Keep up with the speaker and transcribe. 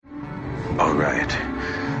All right.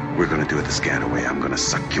 We're gonna do it the scanner way. I'm gonna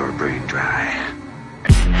suck your brain dry.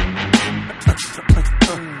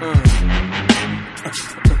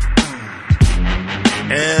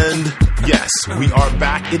 And yes, we are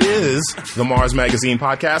back. It is the Mars Magazine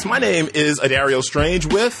podcast. My name is Adario Strange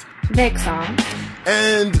with Vic Song.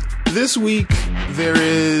 And this week there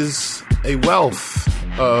is a wealth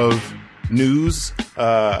of news,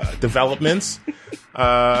 developments.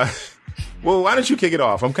 Well, why don't you kick it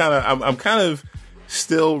off? I'm kind of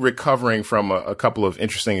still recovering from a couple of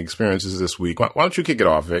interesting experiences this week. Why don't you kick it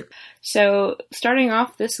off, Vic? So, starting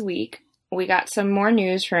off this week, we got some more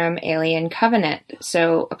news from Alien Covenant.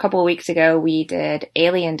 So, a couple of weeks ago, we did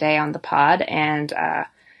Alien Day on the pod, and,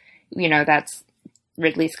 that's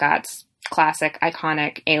Ridley Scott's classic,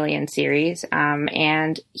 iconic Alien series.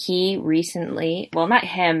 And he recently, well,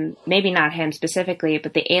 maybe not him specifically,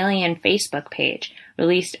 but the Alien Facebook page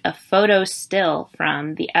released a photo still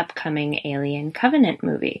from the upcoming Alien Covenant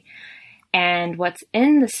movie. And what's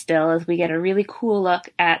in the still is we get a really cool look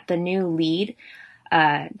at the new lead,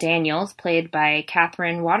 Daniels, played by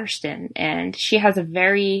Catherine Waterston. And she has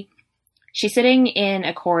she's sitting in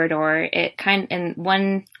a corridor. In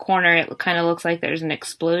one corner, it kind of looks like there's an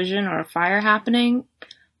explosion or a fire happening.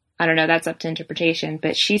 I don't know. That's up to interpretation.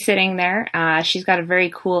 But she's sitting there. She's got a very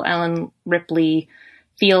cool Ellen Ripley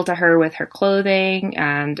feel to her with her clothing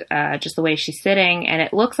and just the way she's sitting. And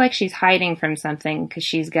it looks like she's hiding from something because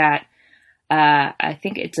she's got, I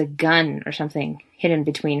think it's a gun or something hidden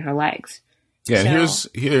between her legs. Yeah, and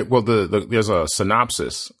there's a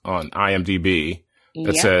synopsis on IMDb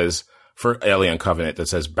that says, for Alien Covenant, that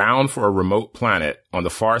says, bound for a remote planet on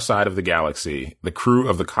the far side of the galaxy, the crew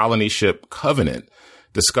of the colony ship Covenant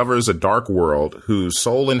discovers a dark world whose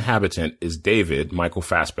sole inhabitant is David, Michael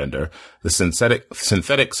Fassbender, the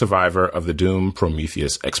synthetic survivor of the doomed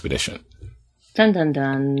Prometheus expedition. Dun, dun,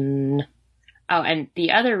 dun. Oh, and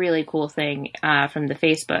the other really cool thing from the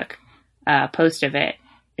Facebook post of it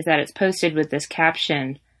is that it's posted with this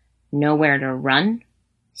caption, "Nowhere to run."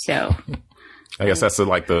 So I guess that's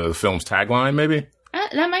the film's tagline, maybe?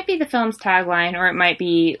 That might be the film's tagline, or it might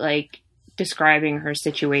be describing her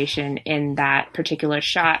situation in that particular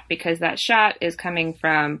shot, because that shot is coming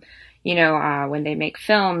from, when they make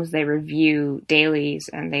films, they review dailies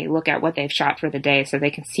and they look at what they've shot for the day so they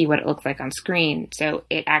can see what it looks like on screen. So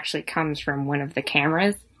it actually comes from one of the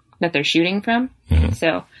cameras that they're shooting from. Mm-hmm.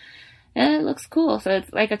 So it looks cool. So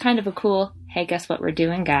it's like a kind of a cool, hey, guess what we're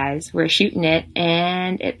doing, guys? We're shooting it.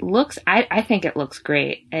 And it looks, I think it looks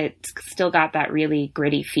great. It's still got that really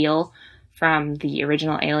gritty feel from the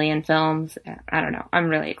original Alien films. I don't know.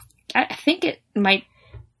 I think it might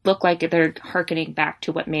look like they're hearkening back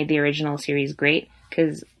to what made the original series great,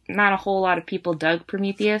 because not a whole lot of people dug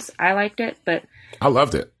Prometheus. I liked it, but I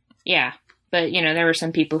loved it. Yeah. But, there were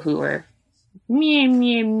some people who were,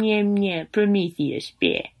 meh, Prometheus,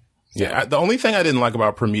 bleh. So. Yeah, the only thing I didn't like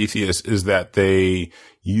about Prometheus is that they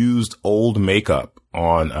used old makeup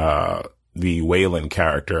on the Weyland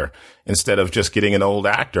character instead of just getting an old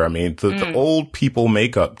actor. I mean, the old people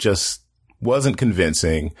makeup just wasn't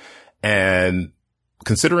convincing. And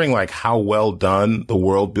considering how well done the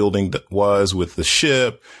world building was with the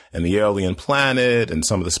ship and the alien planet and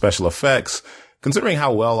some of the special effects, considering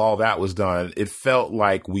how well all that was done, it felt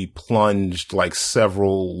like we plunged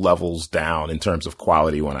several levels down in terms of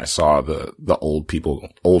quality when I saw the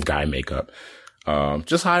old guy makeup.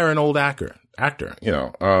 Just hire an old actor,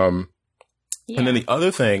 Yeah. And then the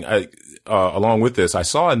other thing, along with this, I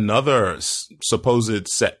saw another supposed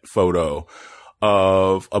set photo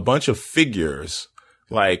of a bunch of figures,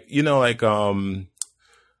 when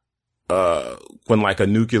a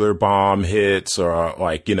nuclear bomb hits,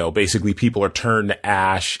 or basically people are turned to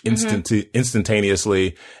ash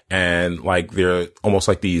instantaneously, and they're almost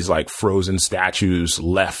like these frozen statues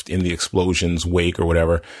left in the explosion's wake or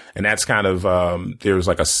whatever. And that's kind of there's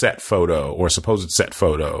a set photo or supposed set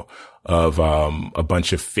photo of a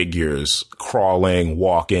bunch of figures crawling,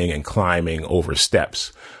 walking, and climbing over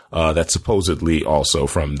steps. That's supposedly also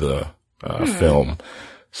from the film.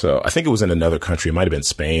 So I think it was in another country. It might have been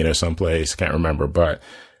Spain or someplace. Can't remember, but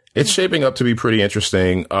it's shaping up to be pretty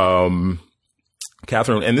interesting.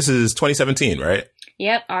 Catherine, and this is 2017, right?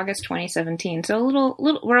 Yep, August 2017. So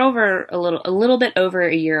we're a little bit over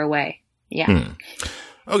a year away. Yeah.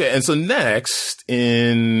 Okay. And so next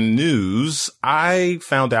in news, I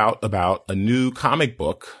found out about a new comic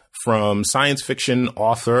book from science fiction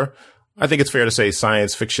author. I think it's fair to say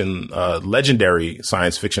legendary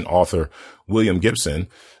science fiction author, William Gibson,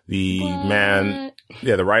 the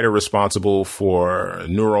writer responsible for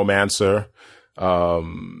Neuromancer.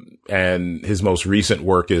 And his most recent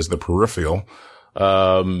work is The Peripheral.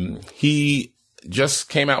 He just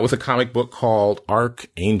came out with a comic book called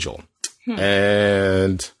Archangel.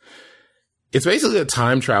 And it's basically a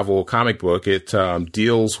time travel comic book. It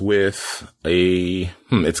deals with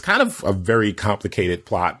it's kind of a very complicated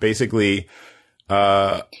plot. Basically,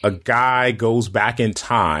 a guy goes back in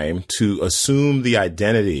time to assume the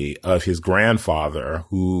identity of his grandfather,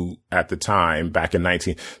 who at the time, back in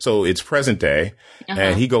so it's present day,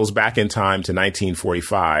 and he goes back in time to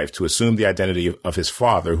 1945 to assume the identity of his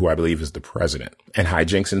father, who I believe is the president, and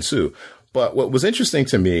hijinks ensue. But what was interesting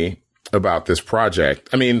to me about this project,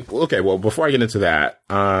 I mean, okay, well, before I get into that,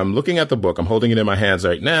 I'm looking at the book. I'm holding it in my hands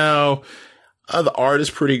right now. The art is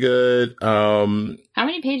pretty good. How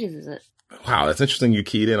many pages is it? Wow, that's interesting. You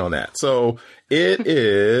keyed in on that. So it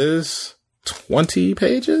is 20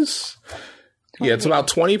 pages. 20 yeah, it's about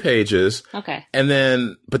 20 pages. Okay. And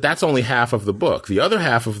then, but that's only half of the book. The other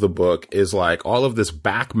half of the book is like all of this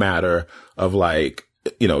back matter of like,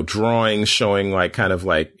 you know, drawings showing like kind of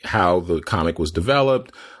like how the comic was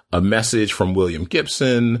developed, a message from William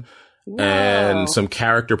Gibson, and some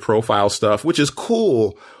character profile stuff, which is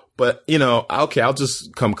cool. But, you know, okay, I'll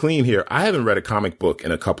just come clean here. I haven't read a comic book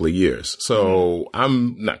in a couple of years. So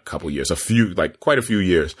I'm not a couple of years, quite a few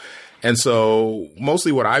years. And so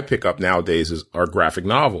mostly what I pick up nowadays are graphic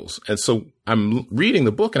novels. And so I'm reading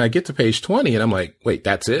the book and I get to page 20 and I'm like, wait,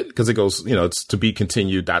 that's it? Because it goes, you know, it's to be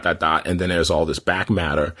continued, ... And then there's all this back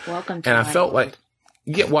matter. Welcome to and I felt like,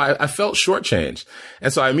 I felt shortchanged.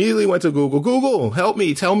 And so I immediately went to Google, help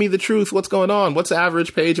me, tell me the truth. What's going on? What's the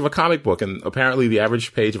average page of a comic book? And apparently the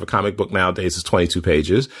average page of a comic book nowadays is 22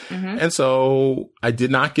 pages. And so I did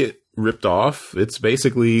not get ripped off. It's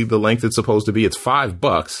basically the length it's supposed to be. It's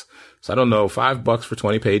 $5. So I don't know, $5 for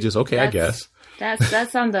 20 pages. Okay, I guess.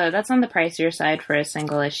 That's on the pricier side for a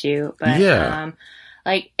single issue. But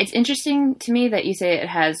like, it's interesting to me that you say it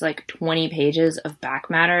has like 20 pages of back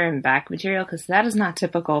matter and back material, because that is not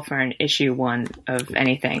typical for an issue 1 of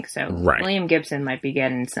anything. So William Gibson might be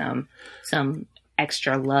getting some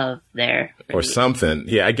extra love there. Or something.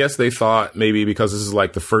 Yeah, I guess they thought maybe because this is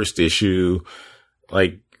like the first issue,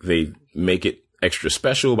 like they make it extra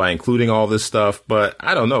special by including all this stuff. But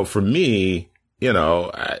I don't know. For me, you know,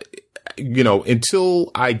 until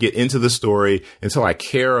I get into the story, until I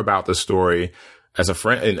care about the story, as a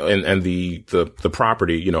friend and the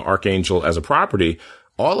property, you know, Archangel as a property,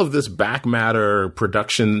 all of this back matter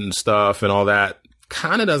production stuff and all that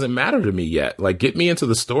kind of doesn't matter to me yet. Like, get me into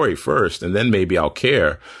the story first and then maybe I'll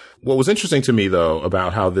care. What was interesting to me though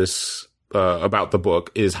about how this, about the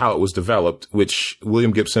book is how it was developed, which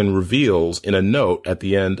William Gibson reveals in a note at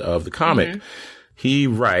the end of the comic. He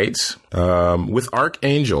writes, with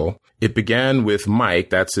Archangel, it began with Mike,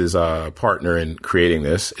 that's his partner in creating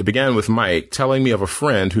this. It began with Mike telling me of a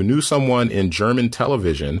friend who knew someone in German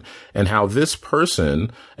television and how this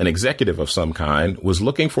person, an executive of some kind, was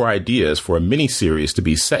looking for ideas for a miniseries to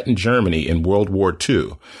be set in Germany in World War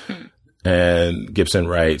II. And Gibson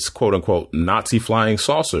writes, quote unquote, Nazi flying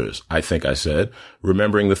saucers, I think I said,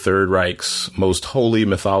 remembering the Third Reich's most holy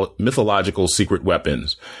mythological secret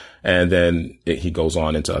weapons. And then he goes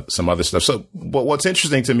on into some other stuff. So, but what's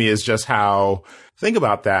interesting to me is just how, think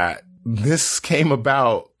about that. This came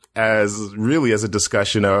about as a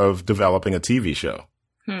discussion of developing a TV show.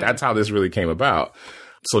 That's how this really came about.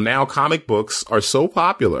 So now comic books are so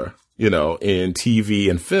popular, you know, in TV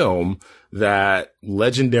and film that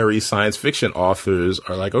legendary science fiction authors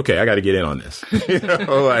are like, okay, I got to get in on this. You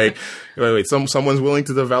know, like, wait, someone's willing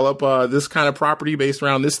to develop this kind of property based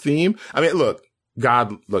around this theme. I mean, look,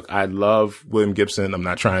 I love William Gibson. I'm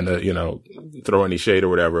not trying to, you know, throw any shade or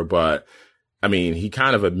whatever, but I mean, he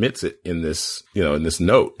kind of admits it in this, you know, in this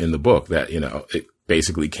note in the book that, you know, it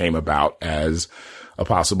basically came about as a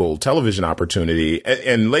possible television opportunity.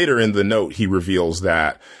 And later in the note, he reveals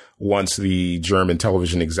that once the German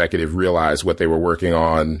television executive realized what they were working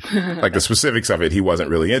on, like the specifics of it, he wasn't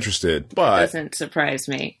really interested. But it doesn't surprise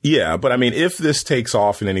me. Yeah. But I mean, if this takes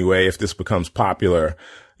off in any way, if this becomes popular,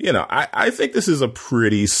 you know, I think this is a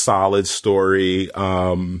pretty solid story.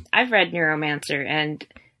 I've read Neuromancer, and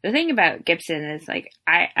the thing about Gibson is, like,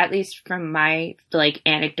 at least from my, like,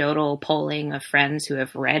 anecdotal polling of friends who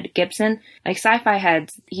have read Gibson, like, sci-fi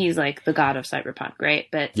heads, he's, like, the god of cyberpunk, right?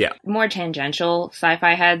 But more tangential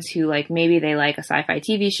sci-fi heads who, like, maybe they like a sci-fi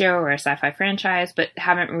TV show or a sci-fi franchise, but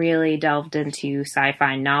haven't really delved into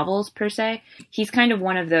sci-fi novels, per se. He's kind of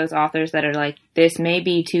one of those authors that are like, this may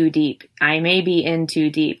be too deep. I may be in too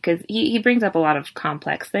deep. Because he brings up a lot of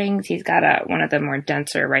complex things. He's got one of the more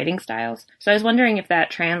denser writing styles. So I was wondering if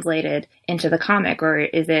that translated into the comic, or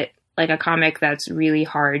is it like a comic that's really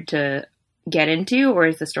hard to get into, or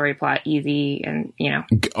is the story plot easy and,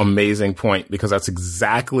 Amazing point, because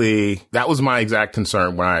that was my exact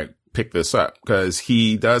concern when I picked this up, because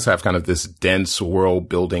he does have kind of this dense world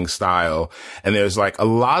building style. And there's like a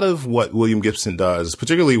lot of what William Gibson does,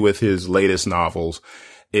 particularly with his latest novels,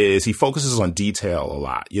 is he focuses on detail a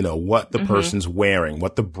lot, what the person's wearing,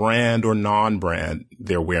 what the brand or non-brand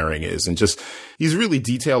they're wearing is. And just, he's really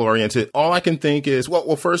detail oriented. All I can think is,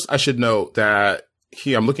 well, first I should note that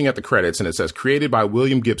I'm looking at the credits and it says created by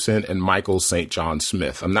William Gibson and Michael St. John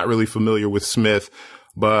Smith. I'm not really familiar with Smith,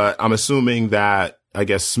 but I'm assuming that I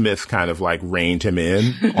guess Smith kind of like reined him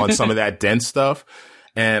in on some of that dense stuff.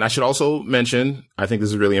 And I should also mention, I think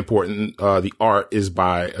this is really important. The art is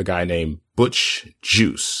by a guy named Butch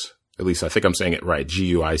Juice. At least I think I'm saying it right.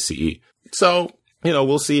 Guice. So,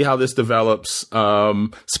 we'll see how this develops.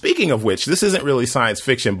 Speaking of which, this isn't really science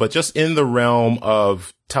fiction, but just in the realm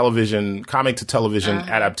of comic to television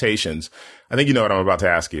adaptations. I think you know what I'm about to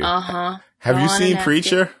ask you. Have you seen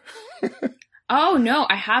Preacher? Oh, no,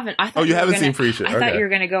 I haven't. I thought you haven't seen Preacher. I thought you were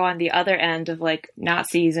going to go on the other end of like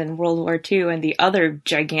Nazis and World War II and the other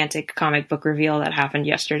gigantic comic book reveal that happened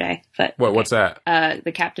yesterday. But what's that?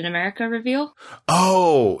 The Captain America reveal.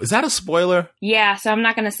 Oh, is that a spoiler? Yeah, so I'm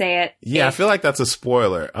not going to say it. Yeah, I feel like that's a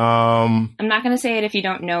spoiler. I'm not going to say it if you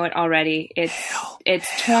don't know it already.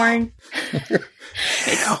 It's torn.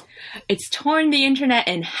 It's torn the internet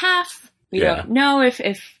in half. We don't know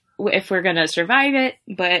if we're going to survive it,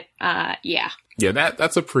 but yeah. Yeah,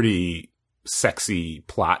 that's a pretty sexy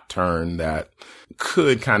plot turn that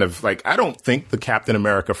could kind of like, I don't think the Captain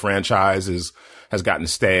America franchise has gotten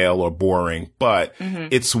stale or boring, but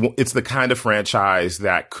it's the kind of franchise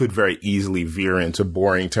that could very easily veer into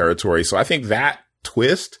boring territory. So I think that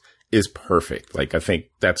twist is perfect. Like, I think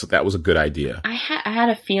that was a good idea. I had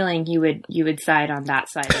a feeling you would side on that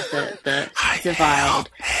side of the divide.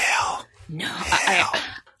 Hell. No,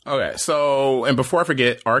 Okay, so, and before I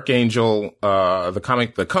forget, Archangel,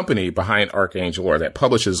 the company behind Archangel, or that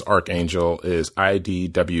publishes Archangel, is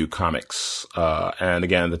IDW Comics. And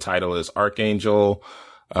again, the title is Archangel.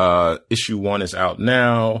 Issue 1 is out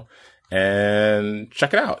now, and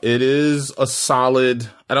check it out. It is a solid,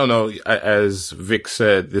 I don't know, as Vic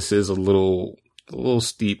said, this is a little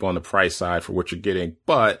steep on the price side for what you're getting,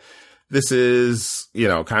 but this is,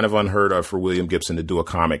 kind of unheard of for William Gibson to do a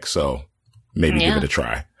comic, so maybe give it a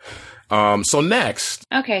try. So next.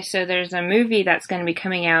 Okay, so there's a movie that's going to be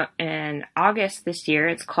coming out in August this year.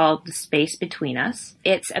 It's called The Space Between Us.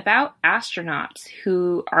 It's about astronauts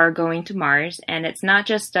who are going to Mars, and it's not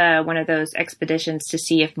just one of those expeditions to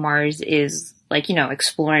see if Mars is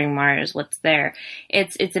exploring Mars, what's there.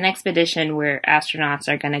 It's an expedition where astronauts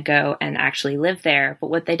are going to go and actually live there. But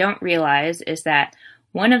what they don't realize is that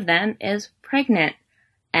one of them is pregnant,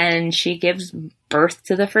 and she gives birth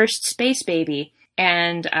to the first space baby.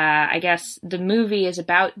 And I guess the movie is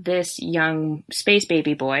about this young space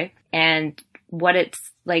baby boy, and what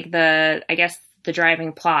it's like the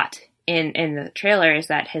driving plot in the trailer is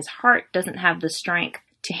that his heart doesn't have the strength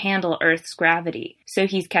to handle Earth's gravity. So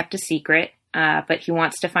he's kept a secret, but he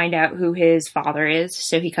wants to find out who his father is.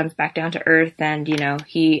 So he comes back down to Earth and,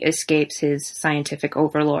 he escapes his scientific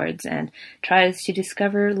overlords and tries to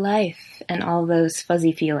discover life and all those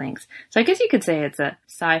fuzzy feelings. So I guess you could say it's a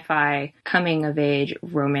sci-fi coming-of-age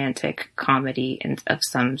romantic comedy of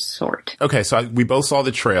some sort. Okay, so we both saw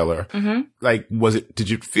the trailer. Mm-hmm. Like,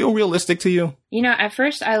 did it feel realistic to you? At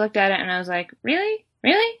first I looked at it and I was like, really?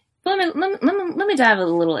 Really? Let me dive a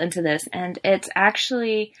little into this. And it's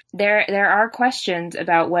actually, there are questions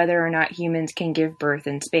about whether or not humans can give birth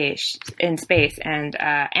in space. And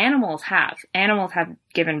animals have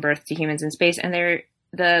given birth to humans in space. And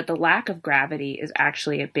the lack of gravity is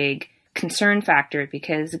actually a big concern factor,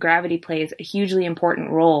 because gravity plays a hugely important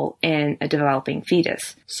role in a developing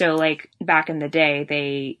fetus. So like back in the day,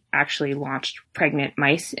 they actually launched pregnant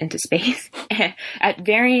mice into space at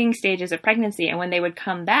varying stages of pregnancy. And when they would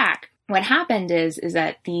come back, what happened is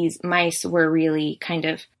that these mice were really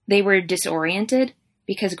they were disoriented,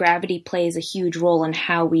 because gravity plays a huge role in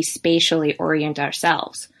how we spatially orient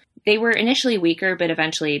ourselves. They were initially weaker, but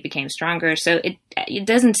eventually became stronger. So it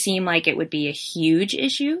doesn't seem like it would be a huge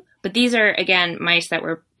issue. But these are, again, mice that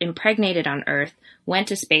were impregnated on Earth, went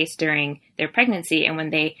to space during their pregnancy, and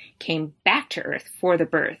when they came back to Earth for the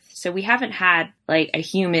birth. So we haven't had a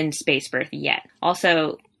human space birth yet.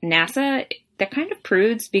 Also, NASA, they're kind of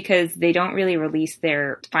prudes because they don't really release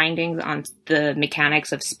their findings on the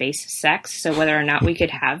mechanics of space sex. So whether or not we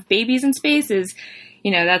could have babies in space is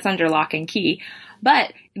that's under lock and key.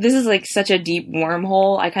 But this is like such a deep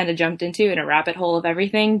wormhole I kind of jumped into in a rabbit hole of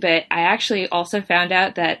everything. But I actually also found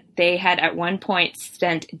out that they had at one point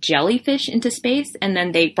sent jellyfish into space and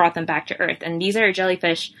then they brought them back to Earth. And these are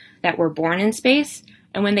jellyfish that were born in space.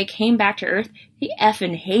 And when they came back to Earth, they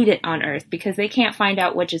effing hate it on Earth because they can't find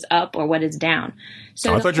out which is up or what is down.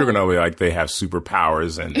 So I thought you were going to be like they have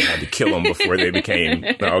superpowers and had to kill them before they became.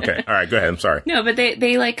 No, okay. All right. Go ahead. I'm sorry. No, but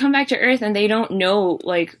they like come back to Earth and they don't know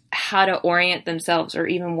like how to orient themselves or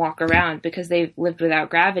even walk around because they've lived without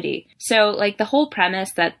gravity. So like the whole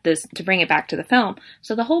premise that to bring it back to the film.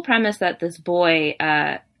 So the whole premise that this boy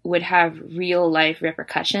would have real life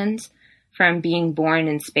repercussions from being born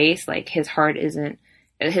in space, like his heart is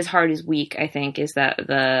weak, I think, is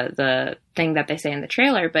the thing that they say in the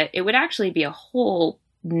trailer, but it would actually be a whole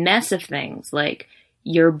mess of things. Like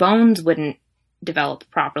your bones wouldn't develop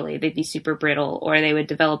properly. They'd be super brittle, or they would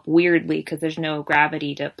develop weirdly because there's no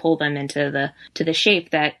gravity to pull them into the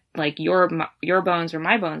shape that like your bones or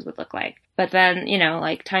my bones would look like. But then,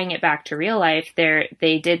 like tying it back to real life,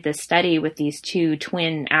 they did this study with these two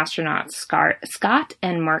twin astronauts, Scott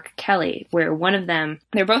and Mark Kelly, where one of them,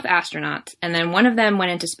 they're both astronauts, and then one of them went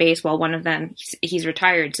into space while one of them, he's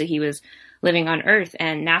retired, so he was living on Earth,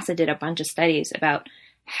 and NASA did a bunch of studies about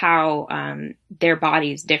how their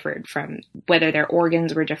bodies differed, from whether their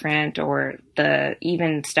organs were different or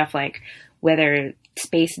even stuff like whether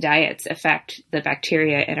space diets affect the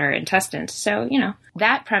bacteria in our intestines. So,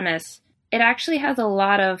 that premise, it actually has a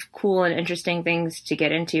lot of cool and interesting things to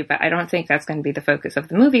get into, but I don't think that's going to be the focus of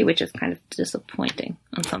the movie, which is kind of disappointing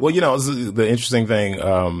on some Well, the interesting thing,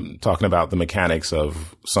 talking about the mechanics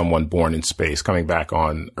of someone born in space coming back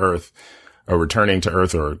on Earth, or returning to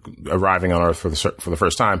Earth, or arriving on Earth for the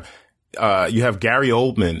first time. You have Gary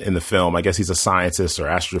Oldman in the film. I guess he's a scientist or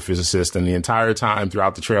astrophysicist, and the entire time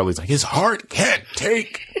throughout the trailer, he's like, his heart can't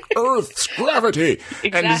take Earth's gravity.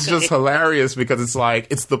 Exactly. And it's just hilarious because it's like,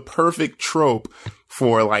 it's the perfect trope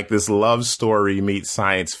for like this love story meets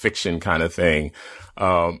science fiction kind of thing.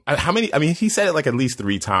 He said it like at least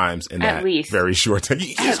 3 times in that very short time.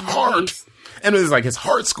 His heart. And it's like his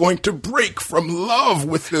heart's going to break from love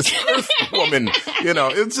with this Earth woman.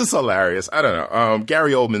 It's just hilarious. I don't know.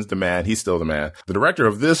 Gary Oldman's the man. He's still the man. The director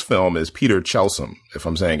of this film is Peter Chelsom, if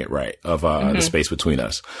I'm saying it right, of The Space Between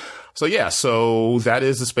Us. So that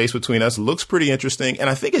is The Space Between Us. Looks pretty interesting. And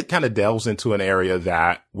I think it kind of delves into an area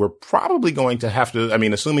that we're probably going to have to,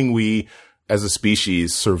 assuming we as a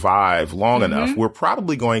species survive long enough, we're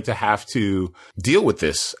probably going to have to deal with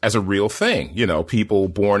this as a real thing. People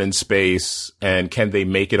born in space, and can they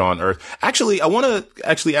make it on Earth? Actually, I want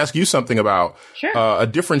to ask you something about a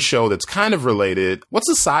different show that's kind of related. What's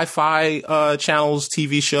the Sci-Fi Channel's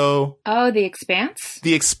TV show? Oh, The Expanse?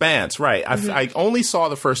 The Expanse, right. I only saw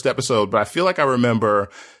the first episode, but I feel like I remember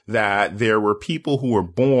that there were people who were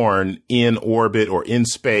born in orbit or in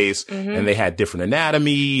space, and they had different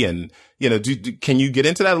anatomy, and can you get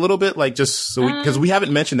into that a little bit? Like, just so because we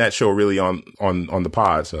haven't mentioned that show really on the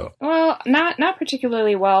pod. So, well, not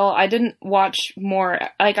particularly well. I didn't watch more.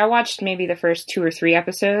 Like, I watched maybe the first 2 or 3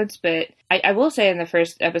 episodes, but I will say in the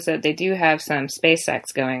first episode they do have some space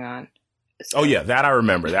sex going on. So. Oh yeah, that I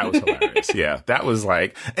remember. That was hilarious. Yeah, that was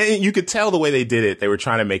like, and you could tell the way they did it. They were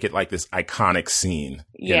trying to make it like this iconic scene,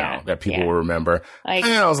 that people will remember. Like,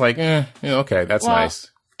 and I was like, okay, that's nice.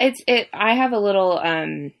 I have a little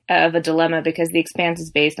of a dilemma because The Expanse is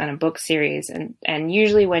based on a book series, and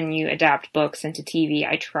usually when you adapt books into TV,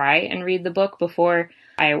 I try and read the book before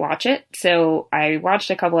I watch it. So I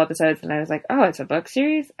watched a couple episodes and I was like, oh, it's a book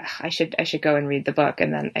series? I should go and read the book,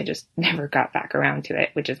 and then I just never got back around to it,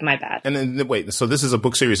 which is my bad. And then wait, so this is a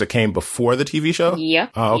book series that came before the TV show?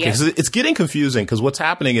 Yep. Oh, okay. Yep. So it's getting confusing because what's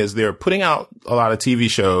happening is they're putting out a lot of TV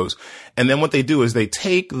shows, and then what they do is they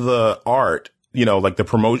take the art, like the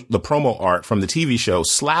promo art from the TV show,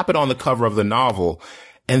 slap it on the cover of the novel,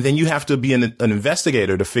 and then you have to be an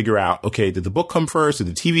investigator to figure out, okay, did the book come first? Did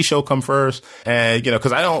the TV show come first? And,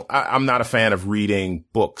 cause I'm not a fan of reading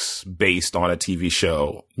books based on a TV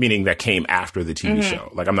show, meaning that came after the TV show.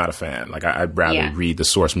 Like, I'm not a fan. Like, I'd rather read the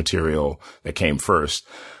source material that came first.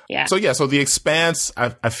 Yeah. So The Expanse,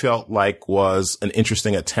 I felt like was an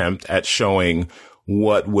interesting attempt at showing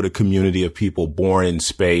what would a community of people born in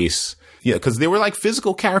space. Yeah, because they were like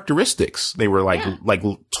physical characteristics. They were like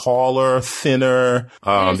taller, thinner.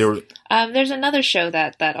 There's another show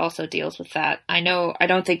that also deals with that. I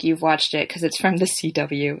don't think you've watched it because it's from the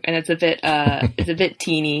CW and it's a bit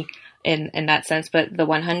teeny in that sense. But The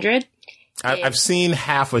 100, I've seen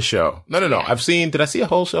half a show. No. Yeah. Did I see a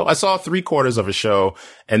whole show? I saw 3/4 of a show,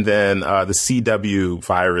 and then the CW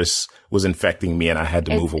virus was infecting me and I had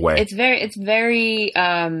to move away. It's very,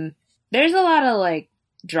 there's a lot of like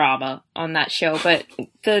drama on that show, but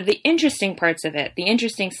the interesting parts of it, the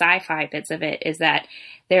interesting sci-fi bits of it is that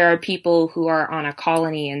there are people who are on a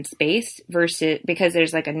colony in space because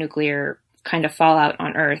there's like a nuclear kind of fallout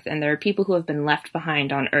on Earth, and there are people who have been left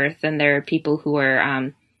behind on Earth, and there are people who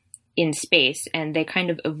are, in space, and they kind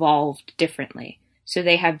of evolved differently. So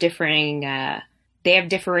they have differing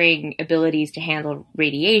abilities to handle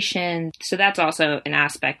radiation. So that's also an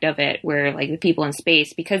aspect of it where like the people in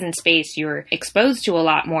space, because in space you're exposed to a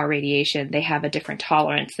lot more radiation, they have a different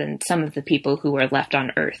tolerance than some of the people who were left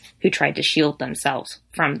on Earth who tried to shield themselves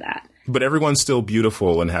from that. But everyone's still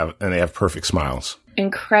beautiful and they have perfect smiles.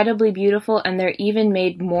 Incredibly beautiful, and they're even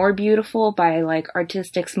made more beautiful by like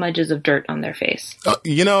artistic smudges of dirt on their face.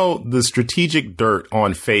 The strategic dirt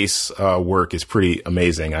on face work is pretty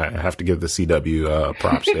amazing. I have to give the CW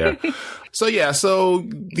props there. So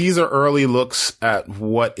these are early looks at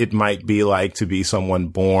what it might be like to be someone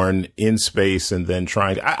born in space and then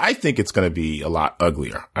I think it's going to be a lot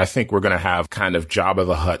uglier. I think we're going to have kind of Jabba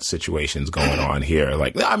the Hutt situations going on here.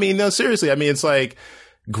 Like, I mean, no, seriously. I mean, it's like,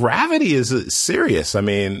 gravity is serious. I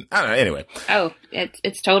mean, I don't know. Anyway. Oh,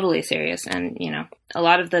 it's totally serious. And, a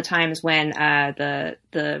lot of the times when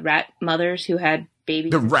the rat mothers who had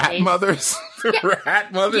babies. The rat mothers?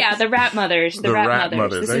 Rat mothers? Yeah, the rat mothers. The rat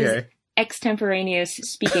mothers. This okay. Is extemporaneous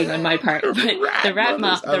speaking on my part. But the rat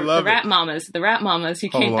mamas who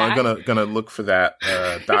came back. Hold on, I'm gonna look for that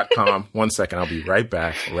 .com. 1 second, I'll be right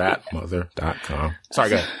back. Ratmother.com. Sorry,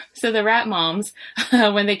 go ahead. So the rat moms,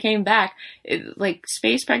 when they came back,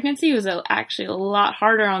 space pregnancy was actually a lot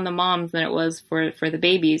harder on the moms than it was for the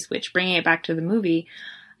babies. Which, bringing it back to the movie,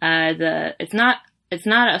 it's not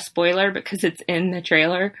a spoiler because it's in the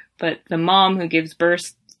trailer. But the mom who gives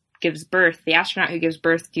birth, the astronaut who gives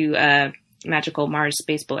birth to magical Mars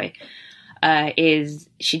space boy,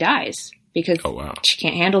 she dies because she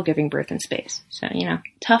can't handle giving birth in space. So,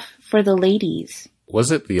 tough for the ladies.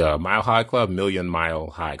 Was it the Mile High Club? Million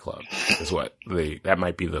Mile High Club is what that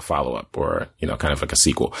might be the follow-up or, kind of like a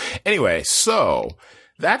sequel. Anyway, so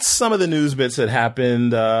that's some of the news bits that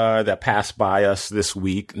happened, that passed by us this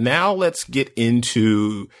week. Now let's get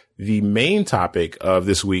into the main topic of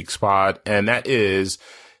this week's pod, and that is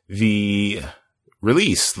the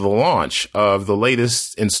launch of the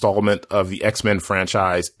latest installment of the X-Men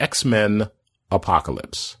franchise, X-Men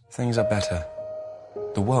Apocalypse. Things are better.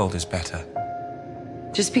 The world is better.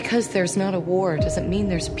 Just because there's not a war doesn't mean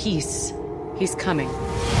there's peace. He's coming.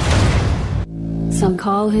 Some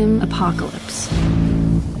call him Apocalypse.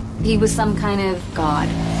 He was some kind of god.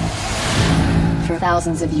 For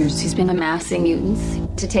thousands of years, he's been amassing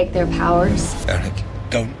mutants to take their powers. Eric,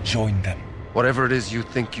 don't join them. Whatever it is you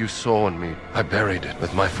think you saw in me, I buried it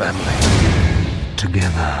with my family.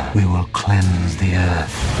 Together, we will cleanse the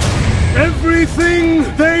earth. Everything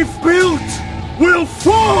they've built will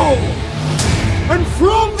fall! And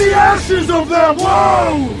from the ashes of their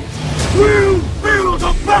world, we'll build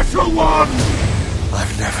a better one!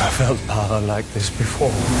 I've never felt power like this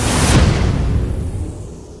before.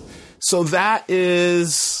 So that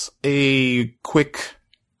is a quick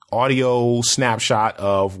audio snapshot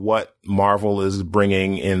of what Marvel is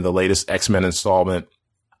bringing in the latest X-Men installment.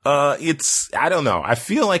 I don't know. I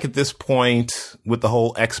feel like at this point with the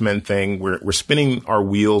whole X-Men thing, we're spinning our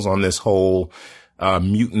wheels on this whole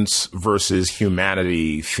mutants versus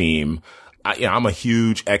humanity theme. I'm a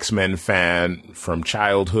huge X-Men fan from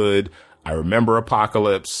childhood. I remember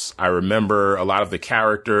Apocalypse. I remember a lot of the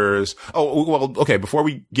characters. Oh, well, okay. Before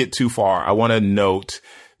we get too far, I want to note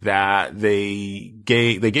that they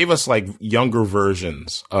gave us like younger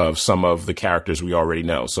versions of some of the characters we already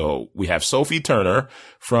know. So we have Sophie Turner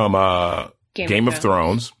from Game of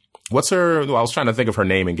Thrones. What's her? Well, I was trying to think of her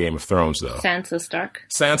name in Game of Thrones, though. Sansa Stark.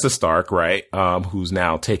 Sansa Stark, right? Who's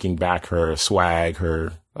now taking back her swag,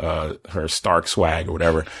 her Stark swag or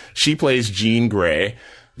whatever. She plays Jean Grey,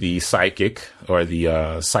 the psychic or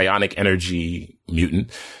the psionic energy mutant.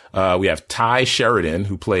 We have Ty Sheridan,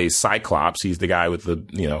 who plays Cyclops. He's the guy with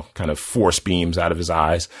the, kind of force beams out of his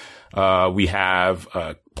eyes. We have,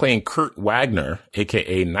 playing Kurt Wagner,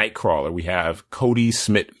 aka Nightcrawler. We have Cody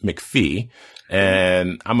Smith-McPhee.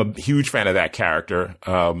 And I'm a huge fan of that character.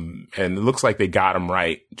 And it looks like they got him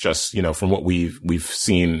right, just, from what we've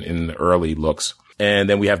seen in the early looks. And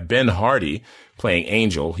then we have Ben Hardy playing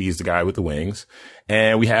Angel. He's the guy with the wings.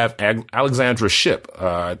 And we have Alexandra Shipp,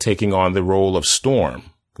 taking on the role of Storm,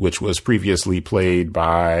 which was previously played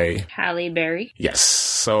by Halle Berry. Yes.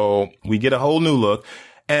 So we get a whole new look.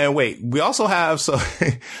 And wait, we also have, so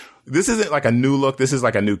this isn't like a new look. This is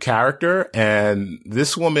like a new character. And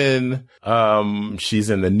this woman, she's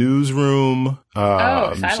in the newsroom.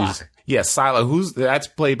 Psylocke. Psylocke. That's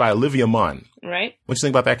played by Olivia Munn. Right. What do you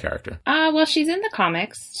think about that character? Well, she's in the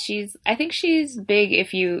comics. I think she's big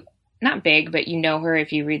not big, but you know her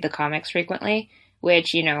if you read the comics frequently,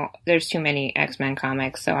 which, there's too many X-Men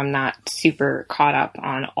comics, so I'm not super caught up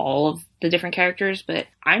on all of the different characters, but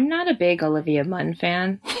I'm not a big Olivia Munn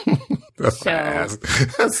fan. That's why I asked.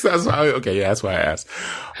 That's why I asked.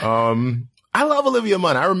 I love Olivia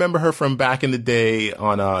Munn. I remember her from back in the day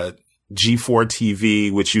on G4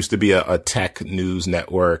 TV, which used to be a tech news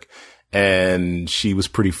network, and she was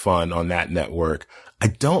pretty fun on that network. I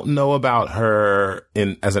don't know about her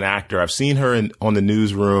as an actor. I've seen her on the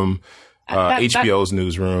newsroom, HBO's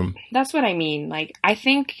newsroom. That's what I mean. Like, I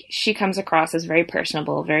think she comes across as very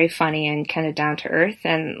personable, very funny, and kind of down to earth.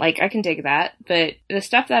 And like, I can dig that. But the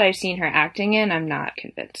stuff that I've seen her acting in, I'm not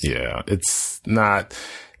convinced. Yeah, it's not.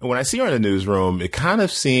 When I see her in the newsroom, it kind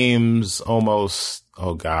of seems almost,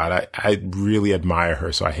 oh God, I really admire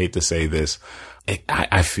her. So I hate to say this.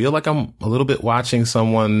 I feel like I'm a little bit watching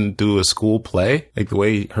someone do a school play, like the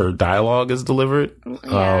way her dialogue is delivered.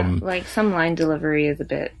 Yeah, like some line delivery is a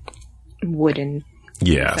bit wooden.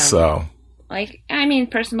 Yeah, so. Like, I mean,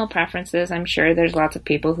 personal preferences. I'm sure there's lots of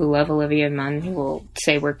people who love Olivia Munn who will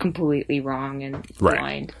say we're completely wrong and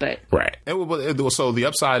blind, but. Right. So the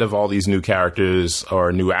upside of all these new characters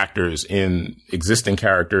or new actors in existing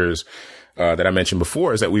characters that I mentioned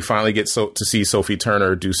before is that we finally get to see Sophie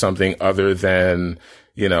Turner do something other than,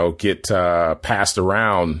 get passed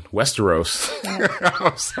around Westeros.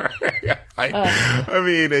 I'm sorry.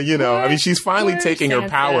 I mean, she's finally taking her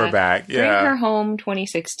power back. Bring her home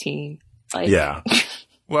 2016. Yeah.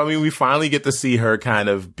 Well, I mean, we finally get to see her kind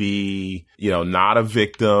of be, not a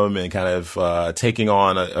victim and kind of taking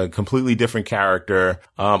on a completely different character.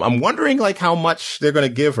 I'm wondering, like, how much they're going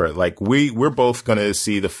to give her. Like, we're both going to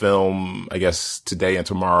see the film, I guess, today and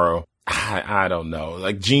tomorrow. I don't know.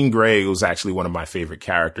 Like, Jean Grey was actually one of my favorite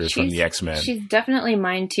characters from the X-Men. She's definitely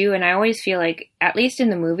mine, too. And I always feel like, at least in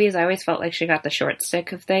the movies, I always felt like she got the short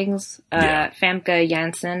stick of things. Famke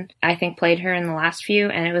Janssen, I think, played her in the last few.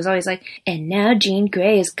 And it was always like, and now Jean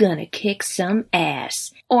Grey is gonna kick some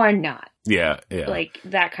ass. Or not. Yeah. Like,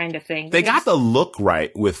 that kind of thing. They got the look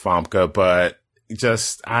right with Famke, but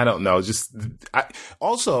I don't know.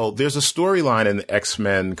 Also, there's a storyline in the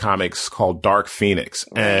X-Men comics called Dark Phoenix.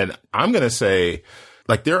 And I'm going to say,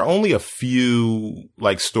 like, there are only a few,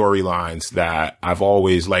 like, storylines that I've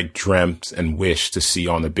always, like, dreamt and wished to see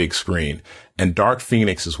on the big screen. And Dark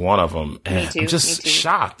Phoenix is one of them. And I'm just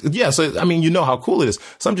shocked. Yeah. So, I mean, how cool it is.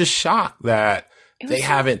 So I'm just shocked that they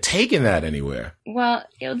haven't taken that anywhere. Well,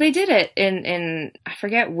 they did it in I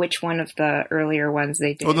forget which one of the earlier ones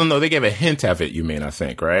they did. Oh, no, they gave a hint of it, you mean, I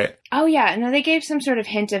think, right? Oh, yeah. No, they gave some sort of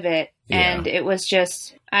hint of it, and it was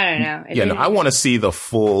just, I don't know. I want to see the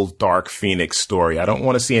full Dark Phoenix story. I don't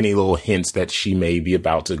want to see any little hints that she may be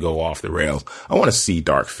about to go off the rails. I want to see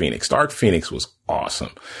Dark Phoenix. Dark Phoenix was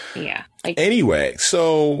awesome. Yeah. Anyway,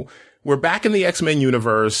 so we're back in the X-Men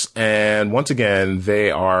universe, and once again, they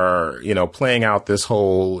are, playing out this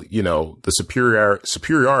whole, the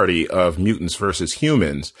superiority of mutants versus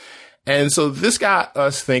humans. And so this got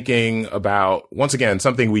us thinking about, once again,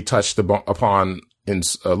 something we touched upon in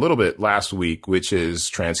a little bit last week, which is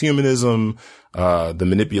transhumanism, the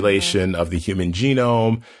manipulation of the human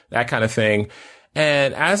genome, that kind of thing.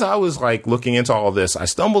 And as I was like looking into all of this, I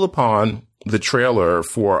stumbled upon the trailer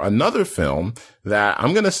for another film that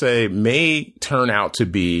I'm going to say may turn out to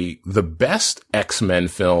be the best X-Men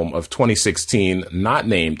film of 2016, not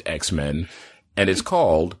named X-Men, and it's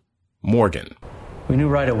called Morgan. We knew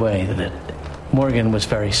right away that Morgan was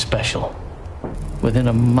very special. Within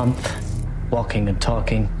a month, walking and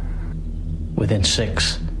talking. Within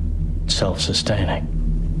 6,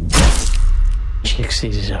 self-sustaining. She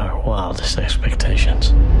exceeded our wildest expectations.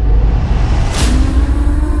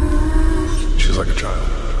 She's like a child.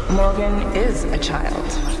 Morgan is a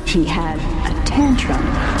child. She had a tantrum.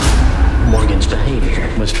 Morgan's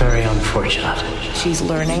behavior was very unfortunate. She's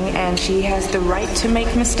learning, and she has the right to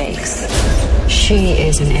make mistakes. She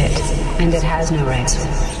isn't it, and it has no rights.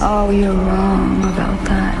 Oh, you're wrong about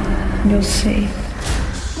that. You'll see.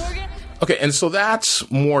 Okay, and so that's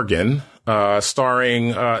Morgan,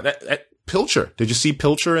 starring Pilcher. Did you see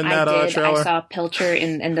Pilcher in that trailer? I saw Pilcher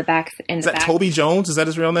in the back. Is that Toby Jones? Is that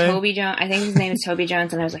his real name? Toby Jones. I think his name is Toby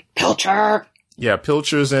Jones, and I was like, Pilcher! Yeah,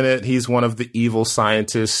 Pilcher's in it. He's one of the evil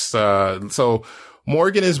scientists. So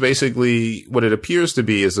Morgan is basically what it appears to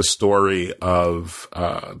be is a story of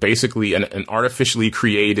basically an artificially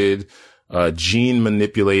created gene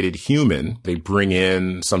manipulated human. They bring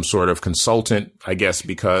in some sort of consultant, I guess,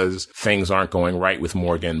 because things aren't going right with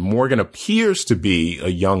Morgan. Morgan appears to be a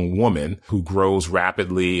young woman who grows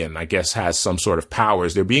rapidly and I guess has some sort of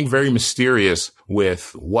powers. They're being very mysterious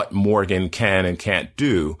with what Morgan can and can't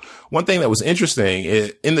do. One thing that was interesting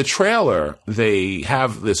is in the trailer, they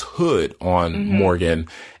have this hood on Morgan,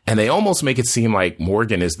 and they almost make it seem like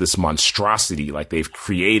Morgan is this monstrosity, like they've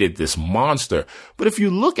created this monster. But if you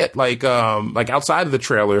look at like outside of the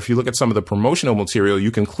trailer, if you look at some of the promotional material,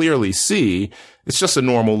 you can clearly see it's just a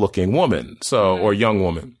normal looking woman. So, or young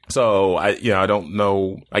woman. So I don't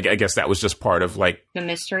know. I guess that was just part of like the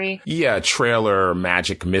mystery. Yeah. Trailer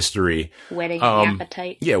magic mystery. Whetting the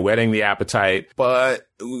appetite. Yeah. Whetting the appetite. But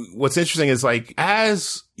what's interesting is like,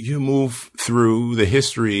 as you move through the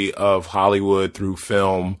history of Hollywood through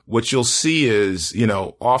film, what you'll see is,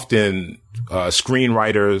 often,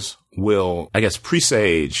 screenwriters will, I guess,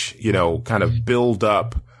 presage, kind of build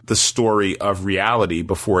up the story of reality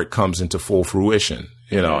before it comes into full fruition,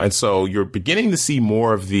 and so you're beginning to see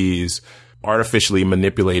more of these artificially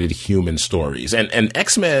manipulated human stories. And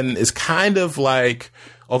X-Men is kind of like,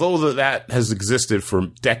 although that has existed for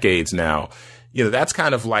decades now, that's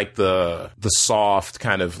kind of like the soft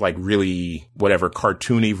kind of like really whatever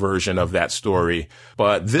cartoony version of that story.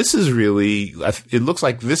 But this is really, it looks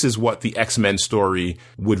like this is what the X-Men story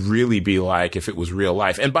would really be like if it was real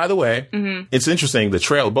life. And by the way, it's interesting.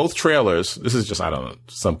 Both trailers, this is just, I don't know,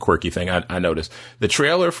 some quirky thing I noticed. The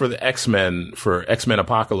trailer for the X-Men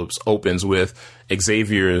Apocalypse opens with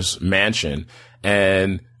Xavier's mansion,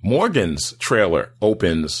 and Morgan's trailer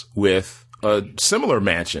opens with a similar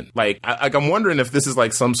mansion. Like, I'm wondering if this is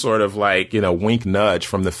like some sort of like, wink nudge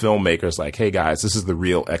from the filmmakers, like, hey guys, this is the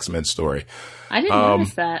real X-Men story. I didn't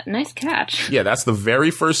notice that. Nice catch. Yeah, that's the very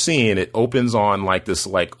first scene. It opens on like this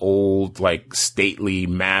like old, like stately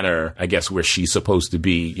manor, I guess, where she's supposed to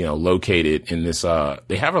be, located in this,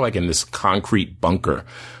 they have her like in this concrete bunker.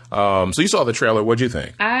 So you saw the trailer. What'd you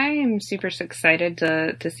think? I'm super excited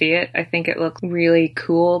to see it. I think it looks really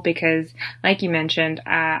cool because, like you mentioned,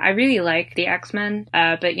 I really like the X-Men,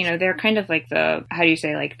 but they're kind of like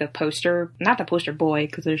the poster, not the poster boy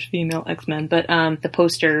because there's female X-Men, but the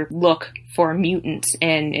poster look for mutants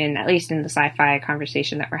in at least in the sci-fi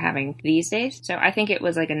conversation that we're having these days. So I think it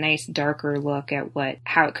was like a nice darker look at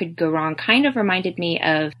how it could go wrong. Kind of reminded me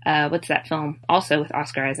of what's that film also with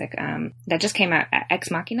Oscar Isaac that just came out,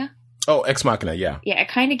 Ex Machina. Oh, Ex Machina, yeah. Yeah, it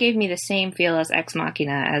kind of gave me the same feel as Ex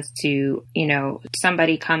Machina as to,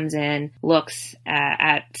 somebody comes in, looks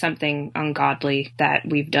at something ungodly that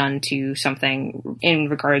we've done to something in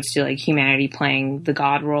regards to like humanity playing the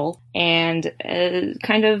god role. And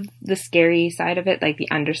kind of the scary side of it, like the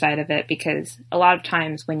underside of it, because a lot of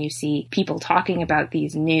times when you see people talking about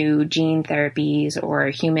these new gene therapies or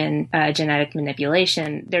human genetic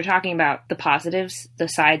manipulation, they're talking about the positives, the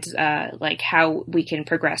sides, like how we can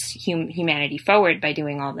progress humanity forward by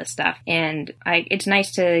doing all this stuff. And it's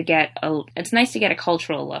nice to get a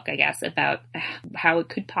cultural look, I guess, about how it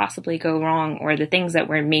could possibly go wrong or the things that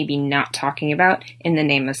we're maybe not talking about in the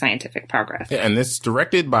name of scientific progress. Yeah, and it's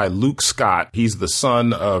directed by Luke Scott. He's the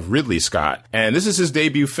son of Ridley Scott. And this is his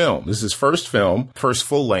debut film. This is his first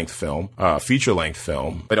full-length film, feature-length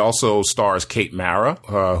film. It also stars Kate Mara,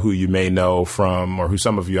 who you may know from, or who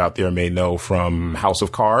some of you out there may know from House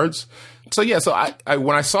of Cards. So yeah, so I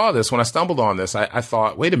when I saw this, when I stumbled on this, I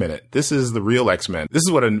thought, wait a minute, this is the real X-Men. This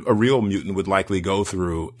is what a real mutant would likely go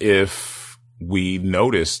through if we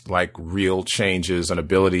noticed like real changes and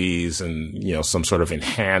abilities and, some sort of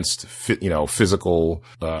enhanced, physical,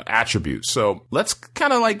 attributes. So let's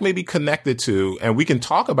kind of like maybe connect it to, and we can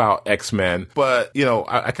talk about X-Men, but,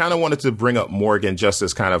 I kind of wanted to bring up Morgan just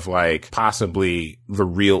as kind of like possibly the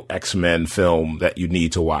real X-Men film that you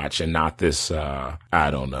need to watch and not this,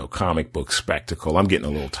 I don't know, comic book spectacle. I'm getting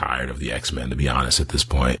a little tired of the X-Men, to be honest, at this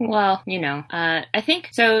point. Well, I think,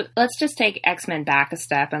 so let's just take X-Men back a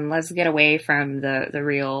step and let's get away from the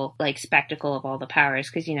real like spectacle of all the powers,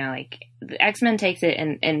 because like the X-Men takes it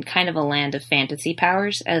in kind of a land of fantasy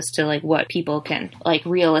powers as to like what people can like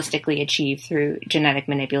realistically achieve through genetic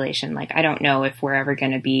manipulation. Like I don't know if we're ever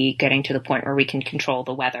going to be getting to the point where we can control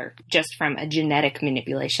the weather just from a genetic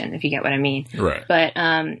manipulation, if you get what I mean. Right. But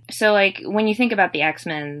so like when you think about the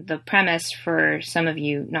X-Men, the premise for some of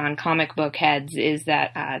you non-comic book heads is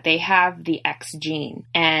that they have the X gene,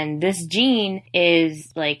 and this gene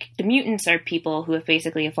is like the mutants are people who have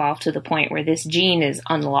basically evolved to the point where this gene is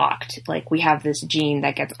unlocked. like we have this gene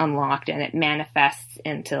that gets unlocked and it manifests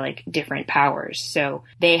into like different powers. So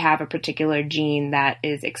they have a particular gene that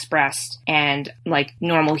is expressed and like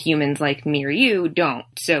normal humans like me or you don't.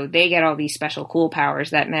 So they get all these special cool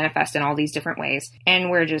powers that manifest in all these different ways.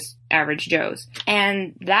 And we're just average Joes.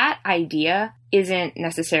 And that idea isn't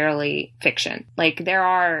necessarily fiction. Like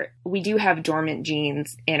we do have dormant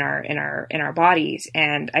genes in our bodies.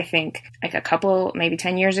 And I think like a couple, maybe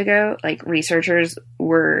 10 years ago, like researchers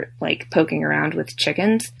were like poking around with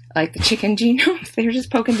chickens, like the chicken genomes. They were just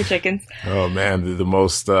poking the chickens. Oh man, the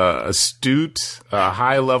most astute,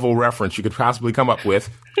 high level reference you could possibly come up with.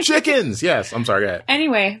 Chickens! Yes, I'm sorry, go ahead.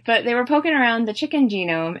 Anyway, but they were poking around the chicken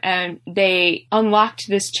genome and they unlocked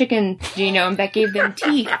this chicken genome that gave them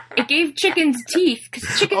teeth. It gave chickens teeth because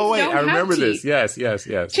chickens don't have teeth. I remember this. Yes.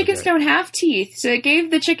 Chickens don't have teeth, so it gave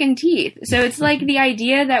the chicken teeth. So it's like the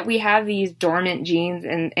idea that we have these dormant genes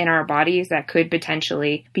in our bodies that could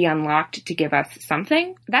potentially be unlocked to give us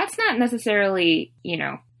something. That's not necessarily,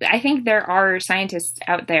 I think there are scientists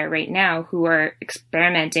out there right now who are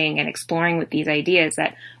experimenting and exploring with these ideas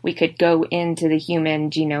that we could go into the human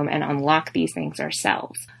genome and unlock these things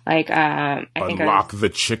ourselves. Like, I think unlock the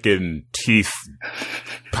chicken teeth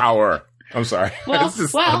power. I'm sorry. Well.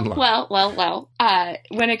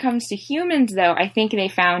 When it comes to humans, though, I think they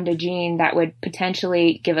found a gene that would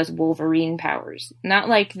potentially give us Wolverine powers. Not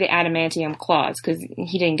like the adamantium claws, because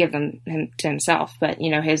he didn't give them to himself, but,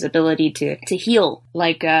 his ability to heal,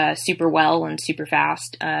 like, super well and super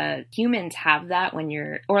fast. Humans have that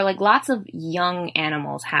or like lots of young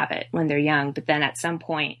animals have it when they're young, but then at some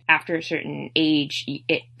point, after a certain age,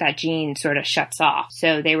 that gene sort of shuts off.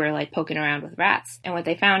 So they were, like, poking around with rats. And what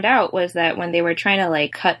they found out was that when they were trying to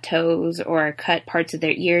like cut toes or cut parts of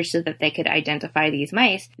their ears so that they could identify these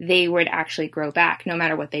mice, they would actually grow back no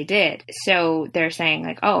matter what they did. So they're saying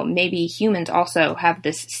like, oh, maybe humans also have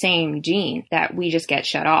this same gene that we just get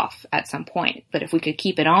shut off at some point. But if we could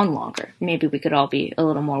keep it on longer, maybe we could all be a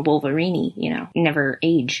little more Wolverine-y, never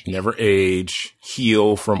age. Never age,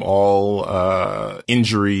 heal from all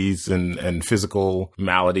injuries and physical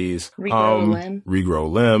maladies.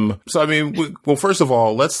 Regrow limb. So I mean, well, first of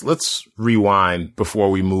all, let's rewind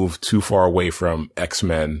before we move too far away from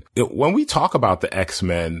X-Men. When we talk about the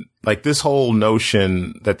X-Men, like this whole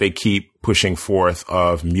notion that they keep pushing forth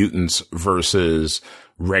of mutants versus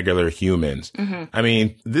regular humans. Mm-hmm. I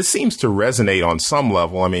mean, this seems to resonate on some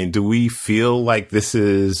level. I mean, do we feel like this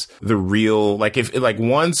is the real, like I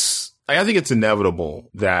think it's inevitable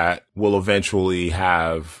that we'll eventually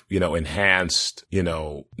have, enhanced,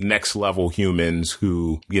 next level humans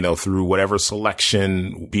who, through whatever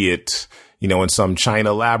selection, be it, in some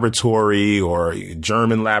China laboratory or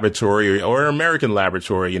German laboratory or American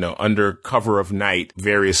laboratory, under cover of night,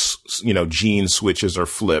 various, gene switches are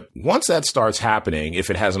flipped. Once that starts happening, if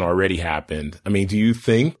it hasn't already happened, I mean, do you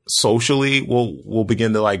think socially we'll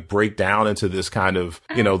begin to like break down into this kind of,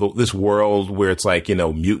 this world where it's like,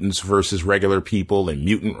 mutants versus regular people and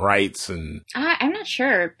mutant rights and... I'm not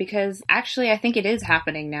sure because actually I think it is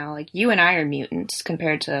happening now. Like you and I are mutants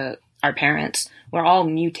compared to our parents. We're all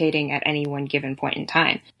mutating at any one given point in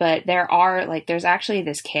time. But there's actually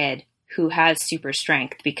this kid who has super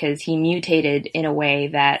strength because he mutated in a way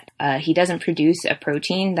that he doesn't produce a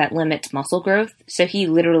protein that limits muscle growth. So he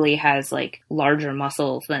literally has like larger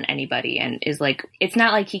muscles than anybody and is like, it's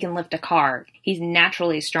not like he can lift a car. He's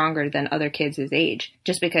naturally stronger than other kids his age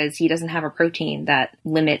just because he doesn't have a protein that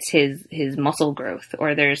limits his muscle growth.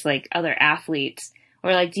 Or there's like other athletes.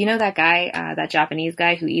 Or like, do you know that guy, that Japanese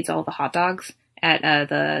guy who eats all the hot dogs at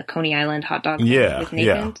the Coney Island hot dog with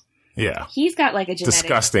Nathan? Yeah. He's got like a genetic...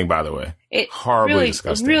 Disgusting, by the way. Horribly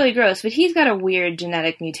disgusting. Really gross. But he's got a weird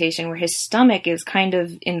genetic mutation where his stomach is kind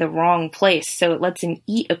of in the wrong place, so it lets him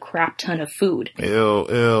eat a crap ton of food.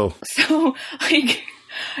 Ew. So, like...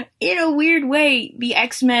 in a weird way, the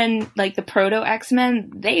X-Men, like the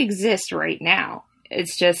proto-X-Men, they exist right now.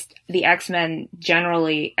 It's just the X-Men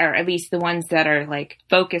generally, or at least the ones that are like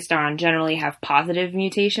focused on, generally have positive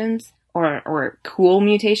mutations or cool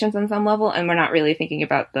mutations on some level. And we're not really thinking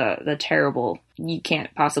about the terrible, you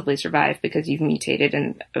can't possibly survive because you've mutated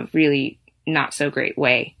in a really not so great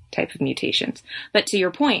way type of mutations. But to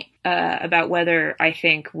your point about whether I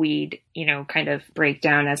think we'd, kind of break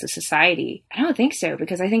down as a society, I don't think so,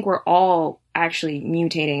 because I think we're all actually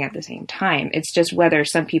mutating at the same time. It's just whether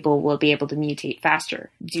some people will be able to mutate faster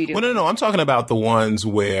due to... Well, no, I'm talking about the ones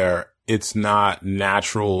where it's not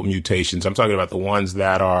natural mutations. I'm talking about the ones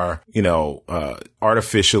that are,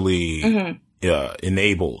 artificially... Mm-hmm.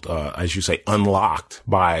 Enabled, as you say, unlocked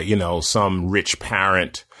by, some rich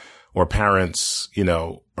parent or parents,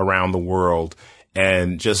 around the world.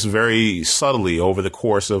 And just very subtly over the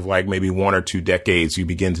course of like maybe 1 or 2 decades, you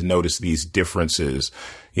begin to notice these differences.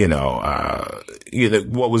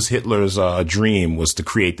 What was Hitler's dream was to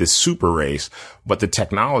create this super race, but the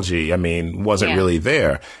technology, wasn't really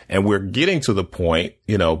there. And we're getting to the point,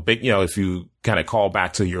 if you kind of call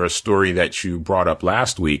back to your story that you brought up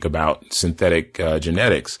last week about synthetic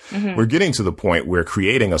genetics, we're getting to the point where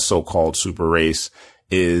creating a so-called super race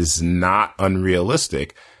is not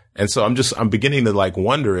unrealistic. And so I'm beginning to like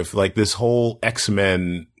wonder if like this whole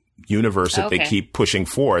X-Men universe that they keep pushing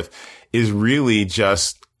forth is really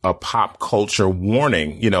just a pop culture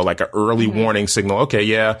warning, like an early warning signal. Okay,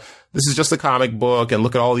 yeah, this is just a comic book and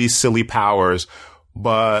look at all these silly powers.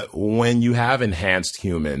 But when you have enhanced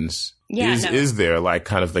humans, is there like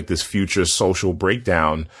kind of like this future social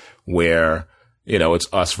breakdown where, it's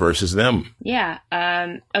us versus them? Yeah.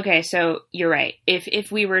 Okay. So you're right.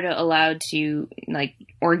 If we were to allow to like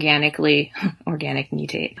organically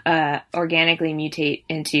mutate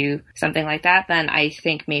into something like that, then I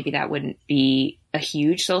think maybe that wouldn't be a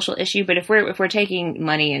huge social issue. But if we're taking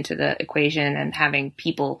money into the equation and having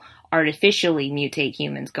people artificially mutate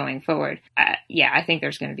humans going forward, I think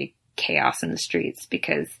there's going to be chaos in the streets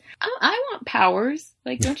because I want powers.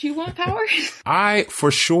 Like, don't you want powers? I for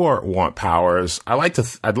sure want powers. I'd like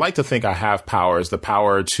to think I have powers. The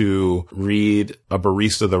power to read a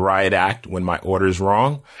barista the riot act when my order's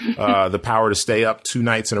wrong. The power to stay up 2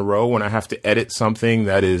 nights in a row when I have to edit something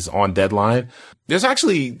that is on deadline. There's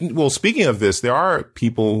actually, speaking of this, there are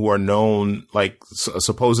people who are known, like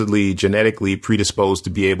supposedly genetically predisposed to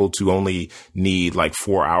be able to only need like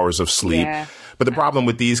 4 hours of sleep. Yeah. But the problem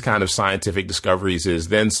with these kind of scientific discoveries is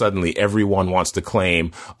then suddenly everyone wants to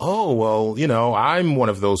claim, oh, well, I'm one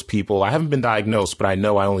of those people. I haven't been diagnosed, but I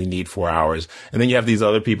know I only need 4 hours. And then you have these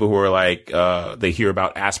other people who are like, they hear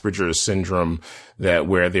about Asperger's syndrome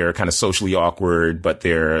where they're kind of socially awkward, but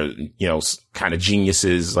they're, kind of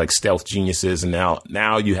geniuses, like stealth geniuses. And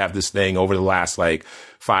now you have this thing over the last like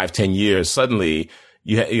 5-10 years, suddenly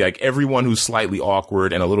like everyone who's slightly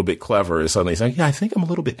awkward and a little bit clever is suddenly saying, yeah, I think I'm a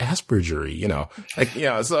little bit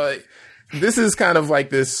Asperger-y, so this is kind of like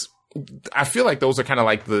this. I feel like those are kind of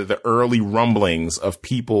like the early rumblings of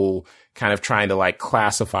people kind of trying to like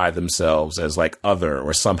classify themselves as like other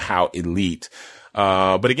or somehow elite.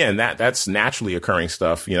 But again, that's naturally occurring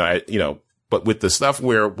stuff, but with the stuff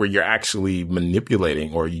where you're actually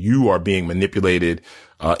manipulating or you are being manipulated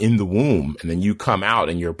in the womb and then you come out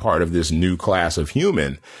and you're part of this new class of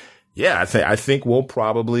human. Yeah, I think we'll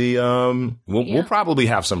probably we'll probably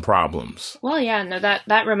have some problems. Well, yeah, no,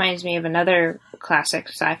 that reminds me of another classic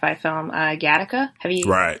sci-fi film, Gattaca. Have you?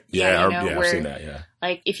 Right. Yeah, I've seen that. Yeah.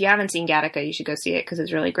 Like, if you haven't seen Gattaca, you should go see it because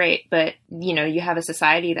it's really great. But, you have a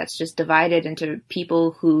society that's just divided into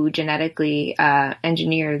people who genetically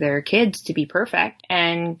engineer their kids to be perfect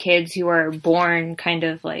and kids who are born kind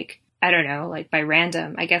of like, I don't know, like by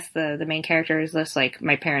random. I guess the main character is just like,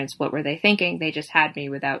 my parents, what were they thinking? They just had me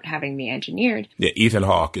without having me engineered. Yeah, Ethan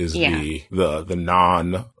Hawke is the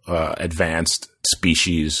non-advanced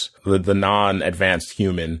species, the non-advanced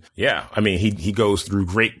human. Yeah. He goes through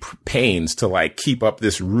great pains to like keep up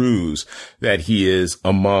this ruse that he is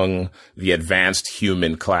among the advanced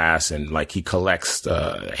human class. And like he collects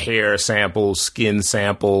hair samples, skin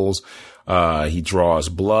samples. He draws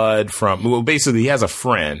blood from, basically he has a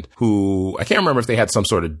friend who, I can't remember if they had some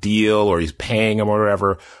sort of deal or he's paying him or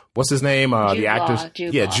whatever. What's his name? The actor's.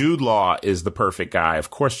 Jude Law is the perfect guy. Of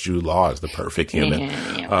course, Jude Law is the perfect human.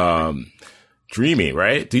 Dreamy,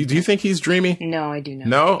 right? Do you think he's dreamy? No, I do not.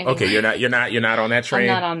 No? Anyway. Okay, you're not on that train?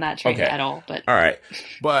 I'm not on that train at all, but. All right.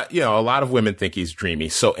 But, a lot of women think he's dreamy.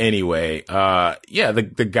 So anyway,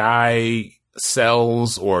 the guy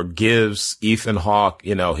sells or gives Ethan Hawke,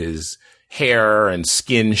 his hair and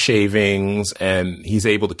skin shavings, and he's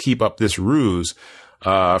able to keep up this ruse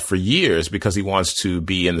for years because he wants to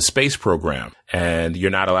be in the space program. And you're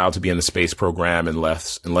not allowed to be in the space program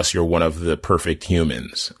unless you're one of the perfect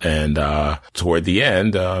humans. And toward the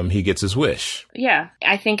end, he gets his wish. Yeah.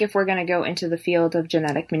 I think if we're going to go into the field of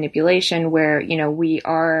genetic manipulation where, we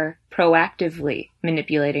are proactively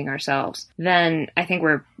manipulating ourselves, then I think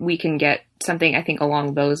we can get something, I think,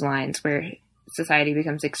 along those lines where society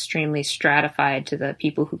becomes extremely stratified to the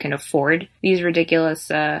people who can afford these ridiculous,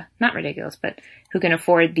 not ridiculous, but who can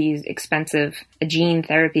afford these expensive gene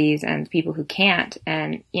therapies and people who can't.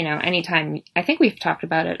 And, anytime, I think we've talked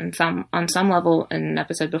about it on some level in an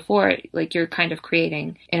episode before, like you're kind of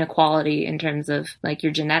creating inequality in terms of like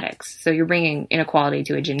your genetics. So you're bringing inequality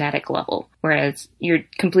to a genetic level, whereas you're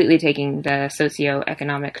completely taking the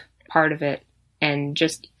socioeconomic part of it and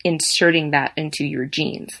just inserting that into your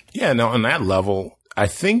genes. Yeah, no, on that level, I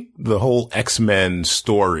think the whole X-Men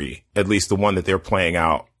story, at least the one that they're playing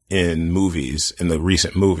out in movies, in the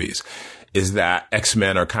recent movies, is that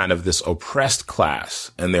X-Men are kind of this oppressed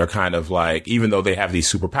class. And they're kind of like, even though they have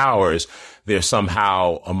these superpowers, they're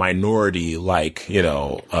somehow a minority, like,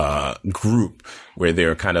 group where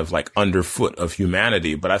they're kind of like underfoot of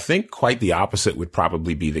humanity. But I think quite the opposite would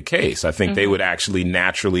probably be the case. I think they would actually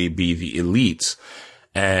naturally be the elites.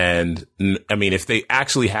 And I mean, if they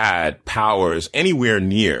actually had powers anywhere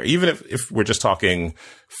near, even if we're just talking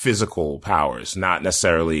physical powers, not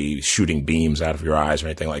necessarily shooting beams out of your eyes or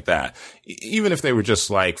anything like that, even if they were just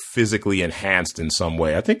like physically enhanced in some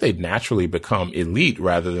way, I think they'd naturally become elite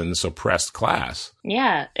rather than this oppressed class.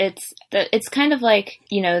 Yeah, it's kind of like,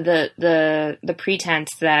 the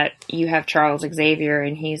pretense that you have Charles Xavier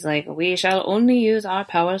and he's like, we shall only use our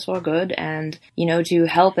powers for good and, to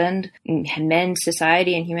help and mend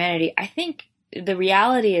society and humanity. I think the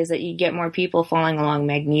reality is that you get more people falling along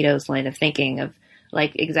Magneto's line of thinking of,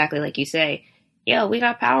 like, exactly like you say, yeah, we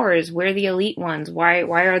got powers. We're the elite ones. Why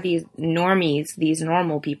are these normies, these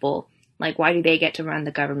normal people, like, why do they get to run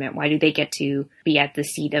the government? Why do they get to be at the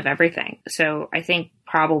seat of everything? So I think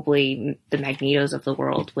probably the Magnetos of the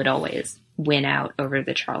world would always win out over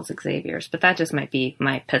the Charles Xaviers, but that just might be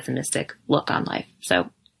my pessimistic look on life. So.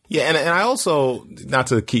 Yeah. And I also, not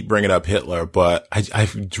to keep bringing up Hitler, but I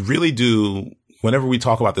really do. Whenever we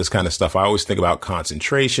talk about this kind of stuff, I always think about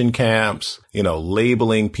concentration camps,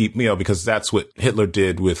 labeling people, because that's what Hitler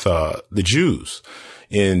did with the Jews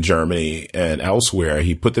in Germany and elsewhere.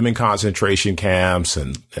 He put them in concentration camps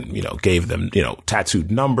and gave them, tattooed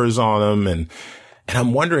numbers on them. And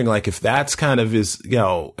I'm wondering, like, if that's kind of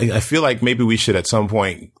I feel like maybe we should at some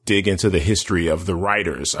point dig into the history of the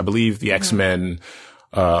writers. I believe the X-Men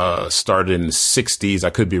started in the 60s. I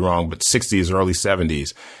could be wrong, but 60s, early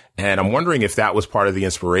 70s. And I'm wondering if that was part of the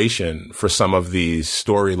inspiration for some of these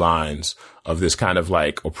storylines of this kind of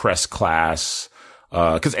like oppressed class.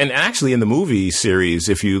 And actually in the movie series,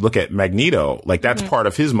 if you look at Magneto, like that's part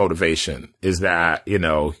of his motivation is that,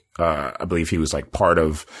 I believe he was like part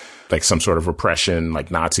of like some sort of oppression,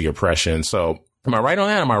 like Nazi oppression. So am I right on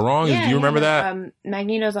that? Am I wrong? Yeah, do you remember that?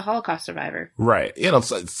 Magneto's a Holocaust survivor. Right.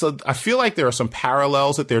 So I feel like there are some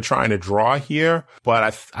parallels that they're trying to draw here,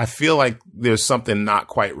 but I feel like there's something not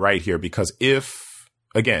quite right here because if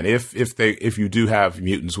you do have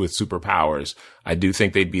mutants with superpowers, I do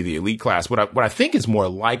think they'd be the elite class. What I think is more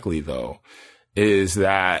likely though is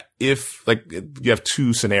that if like you have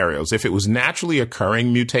two scenarios, if it was naturally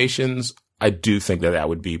occurring mutations, I do think that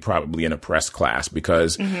would be probably an oppressed class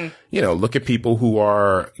because, look at people who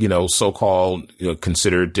are, so-called,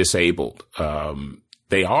 considered disabled.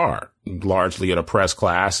 They are largely an oppressed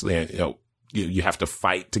class. You have to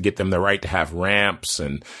fight to get them the right to have ramps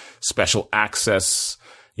and special access,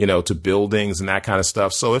 to buildings and that kind of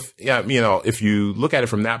stuff. So if you look at it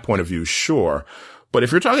from that point of view, sure. But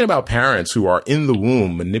if you're talking about parents who are in the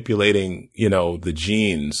womb manipulating, the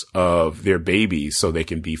genes of their babies so they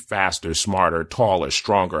can be faster, smarter, taller,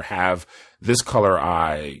 stronger, have this color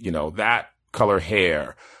eye, that color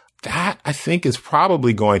hair, that I think is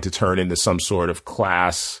probably going to turn into some sort of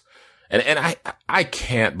class. And I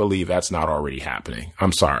can't believe that's not already happening.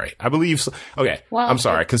 I'm sorry. I believe so. Okay. Well, I'm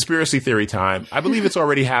sorry. Conspiracy theory time. I believe it's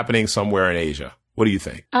already happening somewhere in Asia. What do you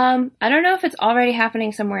think? I don't know if it's already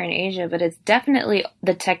happening somewhere in Asia, but it's definitely,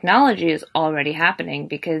 the technology is already happening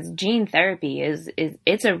because gene therapy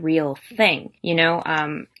it's a real thing.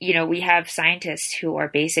 We have scientists who are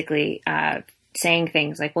basically, saying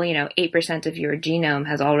things like, 8% of your genome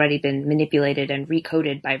has already been manipulated and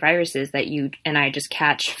recoded by viruses that you and I just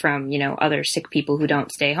catch from, other sick people who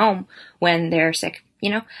don't stay home when they're sick,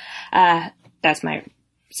 that's my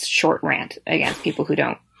short rant against people who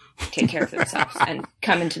don't take care of themselves and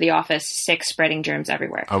come into the office sick, spreading germs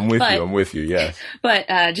everywhere. I'm with you. Yes. But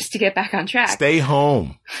just to get back on track. Stay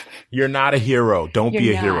home. You're not a hero. Don't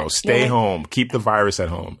be a hero. Stay home. Keep the virus at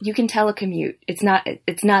home. You can telecommute. It's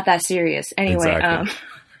not that serious. Anyway, exactly.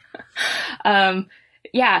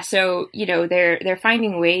 So, they're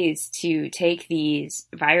finding ways to take these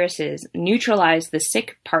viruses, neutralize the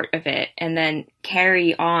sick part of it, and then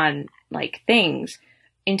carry on like things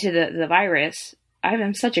into the virus.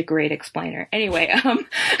 I'm such a great explainer. Anyway,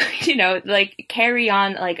 like carry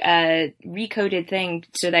on like a recoded thing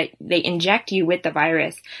so that they inject you with the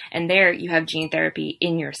virus and there you have gene therapy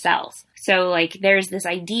in your cells. So like there's this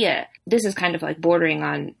idea, this is kind of like bordering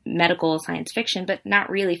on medical science fiction, but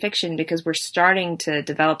not really fiction because we're starting to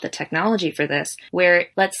develop the technology for this where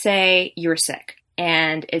let's say you're sick.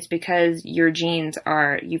 And it's because your genes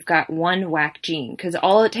you've got one whack gene. Because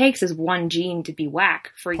all it takes is one gene to be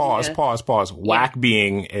whack for you to... Pause. Whack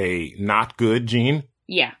being a not good gene?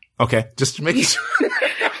 Yeah. Okay, just making sure.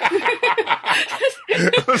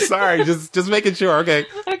 I'm sorry, just making sure. Okay.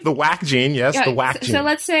 The whack gene, yes, the whack gene. So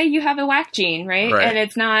let's say you have a whack gene, right? And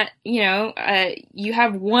it's not, you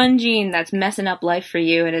have one gene that's messing up life for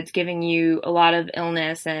you and it's giving you a lot of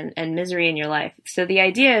illness and misery in your life. So the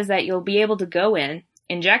idea is that you'll be able to go in,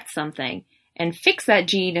 inject something, and fix that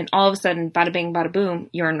gene, and all of a sudden, bada bing, bada boom,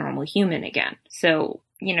 you're a normal human again. So,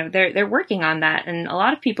 they're working on that, and a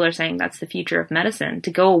lot of people are saying that's the future of medicine,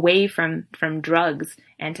 to go away from drugs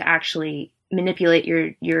and to actually manipulate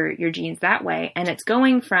your genes that way. And it's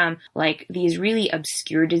going from like these really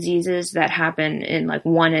obscure diseases that happen in like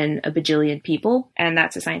 1 in a bajillion people, and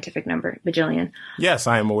that's a scientific number, bajillion. Yes,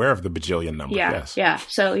 I am aware of the bajillion number. Yes. Yeah.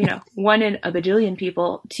 So 1 in a bajillion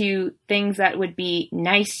people, to things that would be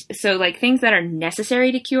nice. So like things that are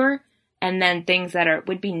necessary to cure, and then things that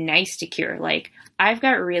would be nice to cure. Like I've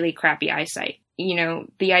got really crappy eyesight.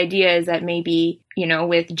 The idea is that maybe,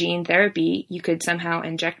 with gene therapy, you could somehow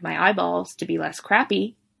inject my eyeballs to be less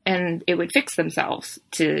crappy and it would fix themselves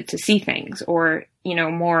to see things. Or,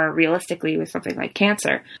 more realistically with something like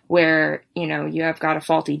cancer, where, you have got a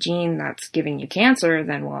faulty gene that's giving you cancer,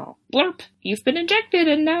 then, well, blurp, you've been injected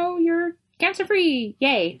and now you're cancer-free.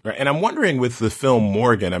 Yay. Right. And I'm wondering with the film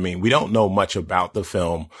Morgan, I mean, we don't know much about the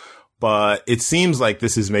film, but it seems like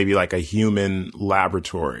this is maybe like a human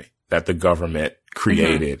laboratory that the government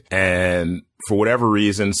created. Mm-hmm. And for whatever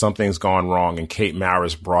reason, something's gone wrong, and Kate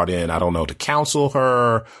Mara's brought in, I don't know, to counsel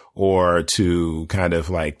her or to kind of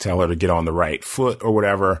like tell her to get on the right foot or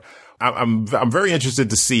whatever. I'm very interested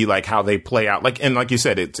to see like how they play out. Like, and like you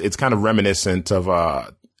said, it's kind of reminiscent of,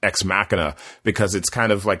 Ex Machina, because it's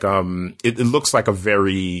kind of like, it looks like a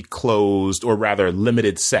very closed, or rather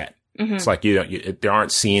limited set. Mm-hmm. It's like, there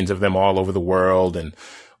aren't scenes of them all over the world, and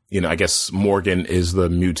I guess Morgan is the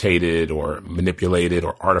mutated or manipulated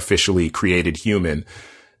or artificially created human.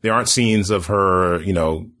 There aren't scenes of her,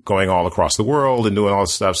 going all across the world and doing all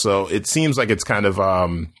this stuff. So it seems like it's kind of,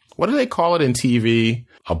 what do they call it in TV?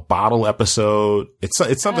 A bottle episode. It's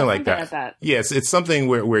something like that. Yes, it's something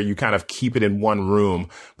where you kind of keep it in one room,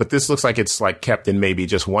 but this looks like it's like kept in maybe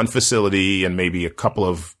just one facility and maybe a couple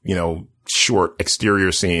of, short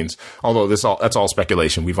exterior scenes. Although that's all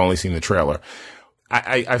speculation. We've only seen the trailer.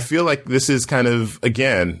 I feel like this is kind of,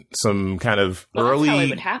 again, some kind of early, that's how it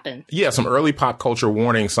would happen. Yeah, some early pop culture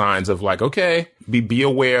warning signs of like, okay, be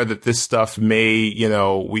aware that this stuff may,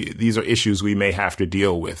 these are issues we may have to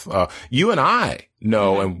deal with. You and I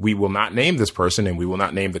know, mm-hmm. and we will not name this person and we will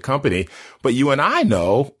not name the company, but you and I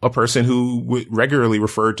know a person who regularly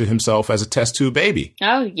referred to himself as a test tube baby.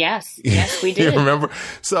 Oh, yes. Yes, we did. You remember?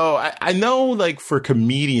 So I know, like, for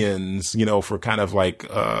comedians, for kind of like,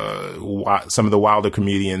 some of the wilder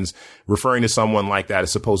comedians, referring to someone like that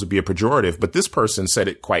is supposed to be a pejorative, but this person said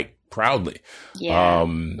it quite proudly. Yeah.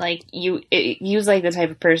 Like he was like the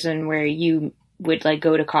type of person where you would like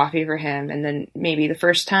go to coffee for him, and then maybe the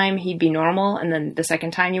first time he'd be normal, and then the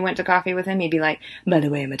second time you went to coffee with him, he'd be like, by the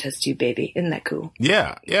way, I'm a test tube baby. Isn't that cool?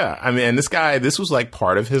 Yeah. I mean, this was like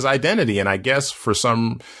part of his identity. And I guess for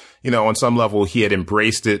some, on some level, he had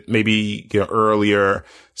embraced it. Maybe, earlier,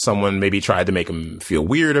 someone maybe tried to make him feel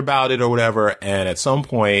weird about it or whatever. And at some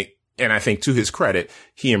point, and I think to his credit,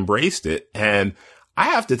 he embraced it. And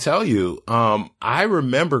I have to tell you, I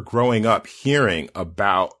remember growing up hearing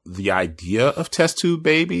about the idea of test tube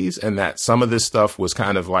babies and that some of this stuff was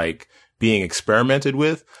kind of like being experimented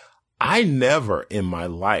with. I never in my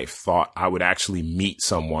life thought I would actually meet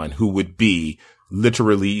someone who would be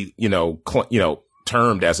literally,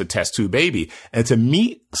 termed as a test tube baby. And to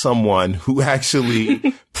meet someone who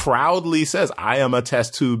actually proudly says, I am a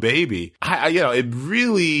test tube baby,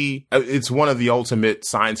 it's one of the ultimate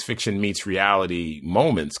science fiction meets reality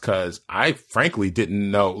moments, because I frankly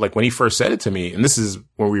didn't know, like when he first said it to me, and this is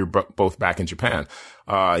when we were both back in Japan,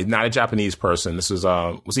 not a Japanese person. This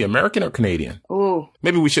was he American or Canadian? Ooh.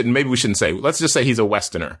 Maybe we shouldn't say, let's just say he's a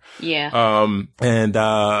Westerner. Yeah.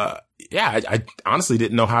 I honestly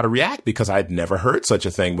didn't know how to react because I'd never heard such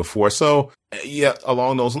a thing before. So, yeah,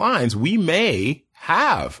 along those lines, we may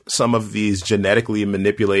have some of these genetically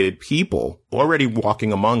manipulated people already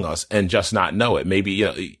walking among us and just not know it.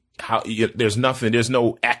 Maybe, there's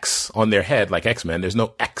no X on their head like X-Men. There's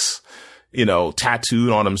no X, tattooed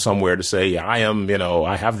on them somewhere to say, I am,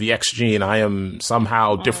 I have the X gene. I am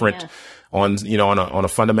somehow different. Yeah. On a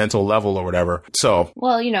fundamental level or whatever. So,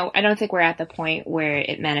 well, I don't think we're at the point where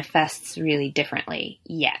it manifests really differently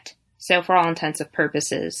yet. So for all intents and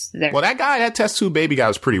purposes, there. Well, that test tube baby guy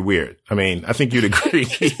was pretty weird. I mean, I think you'd agree,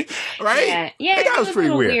 right? Yeah, that guy was pretty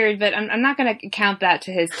weird. But I'm not going to count that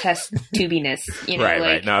to his test tubiness. You know,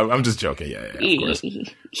 right. No, I'm just joking. Yeah, of course.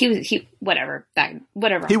 He whatever.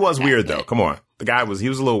 He was weird though. Come on, he was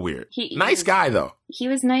a little weird. Nice guy though. He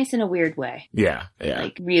was nice in a weird way. Yeah.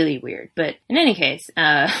 Like really weird. But in any case,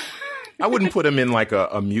 I wouldn't put him in like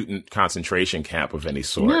a mutant concentration camp of any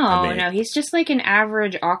sort. No, he's just like an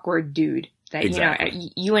average awkward dude that, exactly. You know,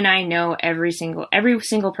 you and I know every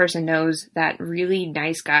single person knows that really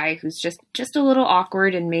nice guy who's just a little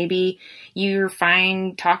awkward, and maybe you're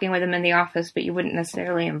fine talking with him in the office, but you wouldn't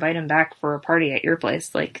necessarily invite him back for a party at your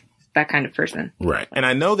place, like that kind of person. Right. And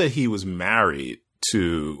I know that he was married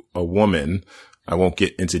to a woman. I won't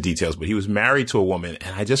get into details, but he was married to a woman.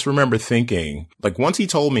 And I just remember thinking, like, once he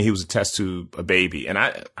told me he was a test tube, a baby, and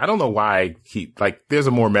I don't know why there's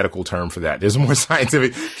a more medical term for that. There's a more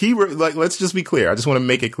scientific, let's just be clear. I just want to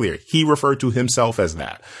make it clear. He referred to himself as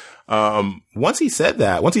that. Once he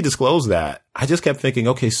disclosed that, I just kept thinking,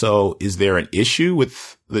 okay, so is there an issue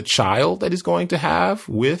with the child that he's going to have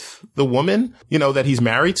with the woman, you know, that he's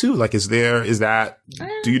married to? Like, do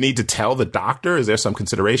you need to tell the doctor? Is there some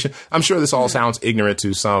consideration? I'm sure this all sounds ignorant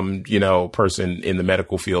to some, you know, person in the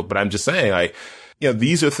medical field, but I'm just saying, like, you know,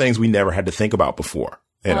 these are things we never had to think about before.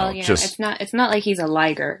 It's not like he's a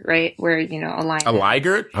liger, right? Where, you know, a liger. A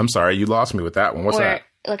liger? I'm sorry, you lost me with that one. What's that?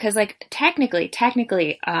 Because, like, technically,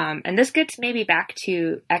 and this gets maybe back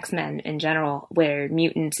to X-Men in general, where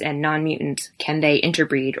mutants and non-mutants, can they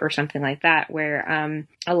interbreed or something like that, where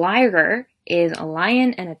a liger is a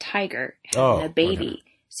lion and a tiger having a baby. Okay.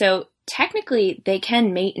 So technically, they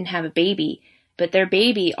can mate and have a baby, but their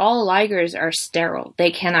baby, all ligers are sterile.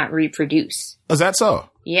 They cannot reproduce. Is that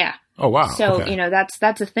so? Yeah. Oh, wow. So, okay. You know,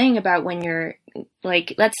 that's a thing about when you're,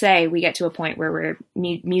 like, let's say we get to a point where we're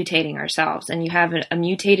mutating ourselves, and you have a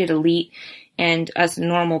mutated elite and us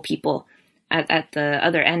normal people at the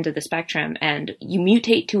other end of the spectrum, and you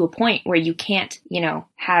mutate to a point where you can't, you know,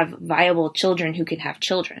 have viable children who can have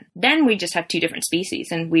children. Then we just have two different species,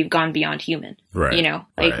 and we've gone beyond human. Right. You know,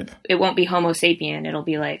 like, It won't be Homo sapien. It'll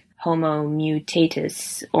be like Homo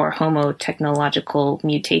mutatus or Homo technological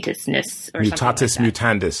mutatusness or Mutatis something like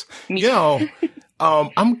that. mutandis. You know,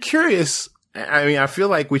 I'm curious. I mean, I feel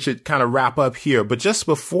like we should kind of wrap up here, but just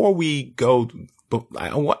before we go,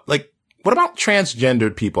 what about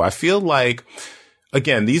transgendered people? I feel like,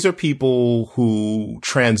 again, these are people who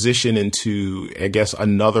transition into, I guess,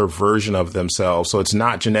 another version of themselves. So it's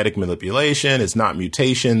not genetic manipulation. It's not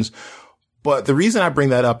mutations. But the reason I bring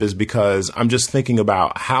that up is because I'm just thinking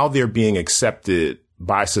about how they're being accepted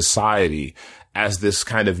by society as this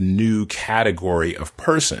kind of new category of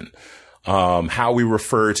person. How we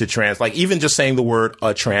refer to like even just saying the word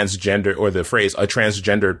a transgender or the phrase a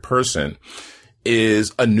transgendered person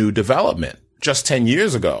is a new development. Just 10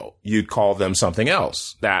 years ago, you'd call them something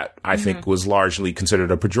else that I think was largely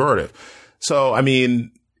considered a pejorative. So, I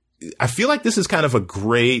mean, I feel like this is kind of a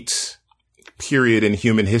great period in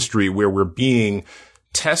human history where we're being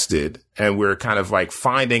tested and we're kind of like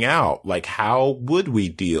finding out, like, how would we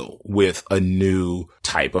deal with a new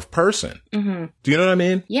type of person? Mm-hmm. Do you know what I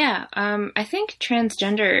mean? Yeah. I think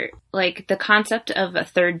transgender, like the concept of a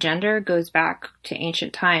third gender goes back to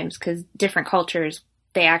ancient times, because different cultures,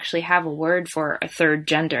 they actually have a word for a third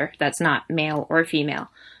gender that's not male or female.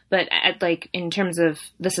 But in terms of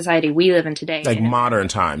the society we live in today, like modern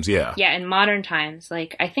times, yeah. Yeah, in modern times,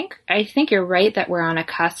 like I think you're right that we're on a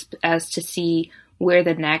cusp as to see where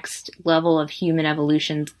the next level of human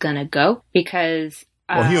evolution's gonna go, because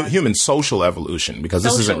human social evolution, because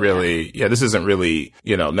this isn't really,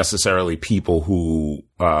 you know, necessarily people who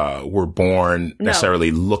were born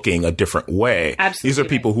necessarily looking a different way. Absolutely. These are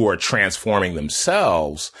people who are transforming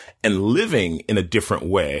themselves and living in a different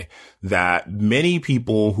way that many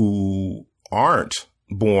people who aren't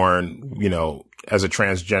born, you know, as a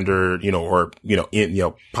transgender, you know, or, you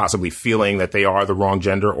know, possibly feeling that they are the wrong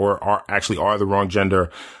gender or are the wrong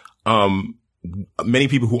gender. Many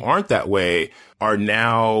people who aren't that way are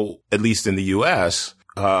now, at least in the US,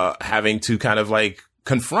 having to kind of like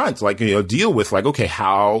confront, like, you know, deal with like, okay,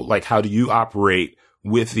 how do you operate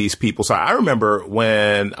with these people? So I remember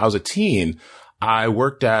when I was a teen, I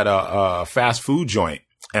worked at a fast food joint,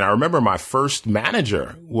 and I remember my first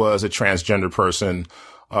manager was a transgender person,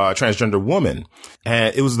 transgender woman.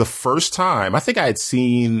 And it was the first time I think I had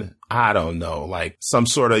seen, I don't know, like some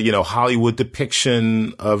sort of, you know, Hollywood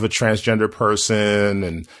depiction of a transgender person.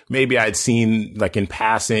 And maybe I'd seen like in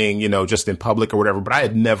passing, you know, just in public or whatever,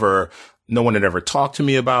 but no one had ever talked to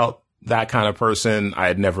me about that kind of person. I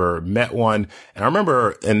had never met one. And I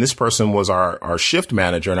remember, and this person was our shift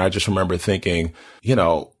manager. And I just remember thinking,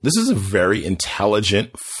 this is a very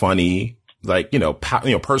intelligent, funny,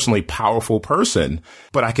 personally powerful person.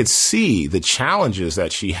 But I could see the challenges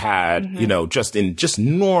that she had, just in just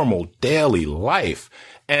normal daily life.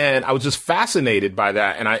 And I was just fascinated by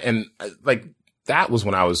that. And that was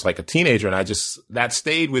when I was like a teenager, and that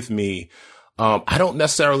stayed with me. I don't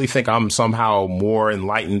necessarily think I'm somehow more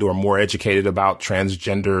enlightened or more educated about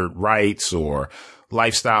transgender rights or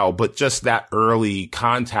lifestyle, but just that early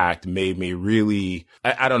contact made me really,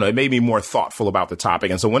 I don't know, it made me more thoughtful about the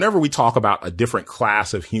topic. And so whenever we talk about a different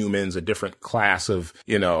class of humans, a different class of,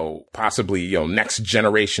 possibly, next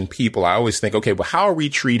generation people, I always think, okay, well, how are we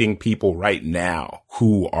treating people right now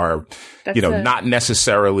who are, not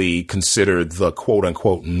necessarily considered the quote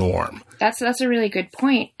unquote norm? That's a really good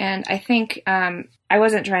point. And I think, I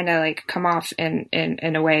wasn't trying to come off in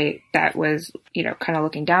a way that was, kind of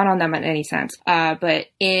looking down on them in any sense. But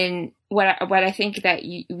in what I think that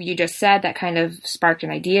you just said that kind of sparked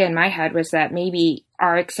an idea in my head was that maybe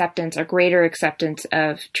our greater acceptance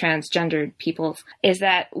of transgendered people is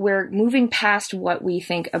that we're moving past what we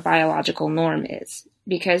think a biological norm is.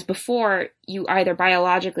 Because before, you either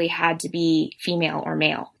biologically had to be female or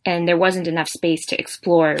male, and there wasn't enough space to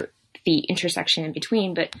explore the intersection in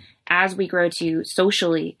between. But as we grow to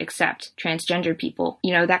socially accept transgender people,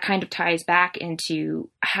 that kind of ties back into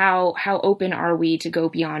how open are we to go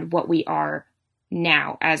beyond what we are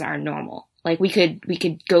now as our normal. We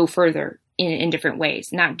could go further in different ways,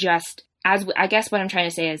 not just I guess what I'm trying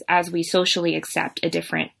to say is as we socially accept a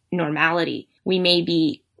different normality, we may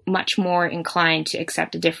be much more inclined to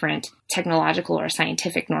accept a different technological or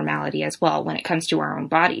scientific normality as well when it comes to our own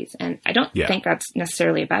bodies. And I don't think that's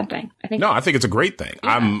necessarily a bad thing. I think it's a great thing.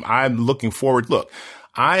 Yeah. I'm looking forward. Look,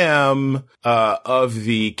 I am of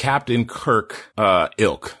the Captain Kirk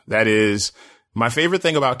ilk. That is my favorite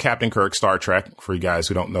thing about Captain Kirk, Star Trek, for you guys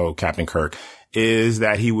who don't know Captain Kirk, is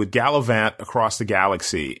that he would gallivant across the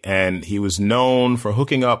galaxy, and he was known for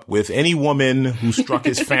hooking up with any woman who struck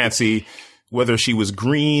his fancy, whether she was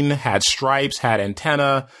green, had stripes, had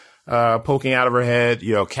antenna poking out of her head.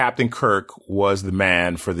 Captain Kirk was the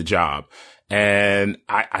man for the job. And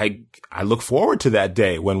I look forward to that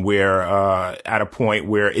day when we're at a point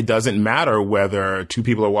where it doesn't matter whether two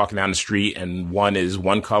people are walking down the street and one is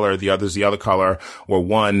one color, the other's the other color, or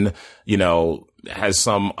one, has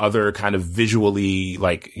some other kind of visually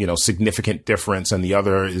significant difference, and the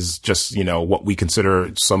other is just, what we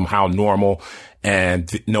consider somehow normal,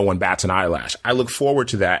 and no one bats an eyelash. I look forward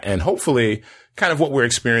to that. And hopefully kind of what we're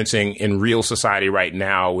experiencing in real society right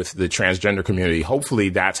now with the transgender community, hopefully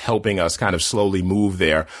that's helping us kind of slowly move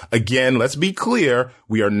there. Again, let's be clear.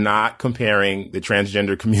 We are not comparing the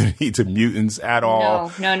transgender community to mutants at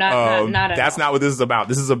all. No, not at all. That's not what this is about.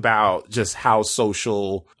 This is about just how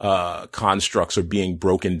social constructs are being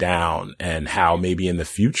broken down, and how maybe in the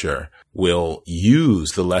future we'll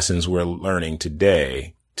use the lessons we're learning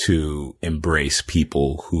today to embrace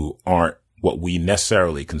people who aren't what we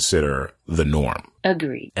necessarily consider the norm.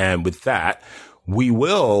 Agreed. And with that, we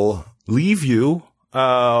will leave you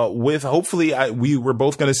with hopefully we're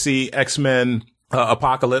both going to see X-Men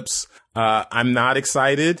Apocalypse. I'm not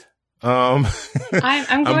excited. I'm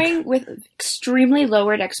going with extremely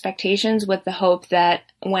lowered expectations, with the hope that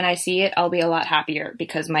when I see it, I'll be a lot happier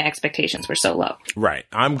because my expectations were so low. Right.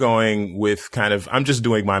 I'm going with I'm just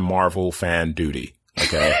doing my Marvel fan duty.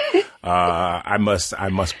 Okay. I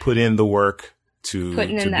must put in the work to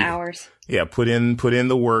putting in the hours. Yeah. Put in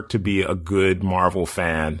the work to be a good Marvel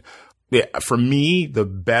fan. Yeah. For me, the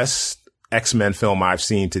best X-Men film I've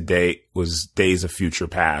seen to date was Days of Future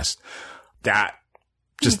Past. That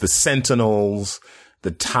just the Sentinels,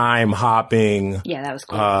 the time hopping. Yeah. That was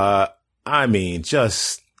cool. I mean,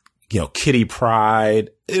 just, Kitty Pryde.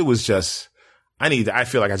 It was just, I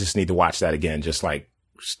feel like I just need to watch that again. Just like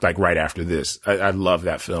right after this. I love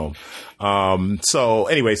that film. So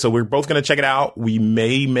we're both going to check it out. We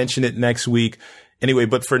may mention it next week. Anyway,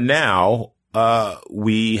 but for now,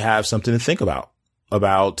 we have something to think about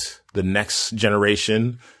the next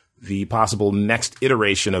generation, the possible next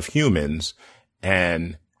iteration of humans,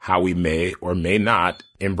 and how we may or may not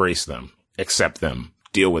embrace them, accept them,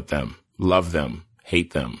 deal with them, love them,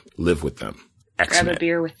 hate them, live with them. X-Men. Grab a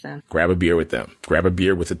beer with them. Grab a beer with them. Grab a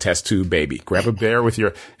beer with a test tube baby. Grab a beer with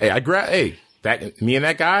your, me and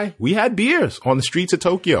that guy, we had beers on the streets of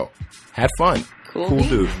Tokyo. Had fun. Cool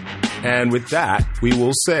dude. And with that, we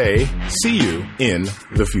will say, see you in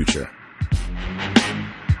the future.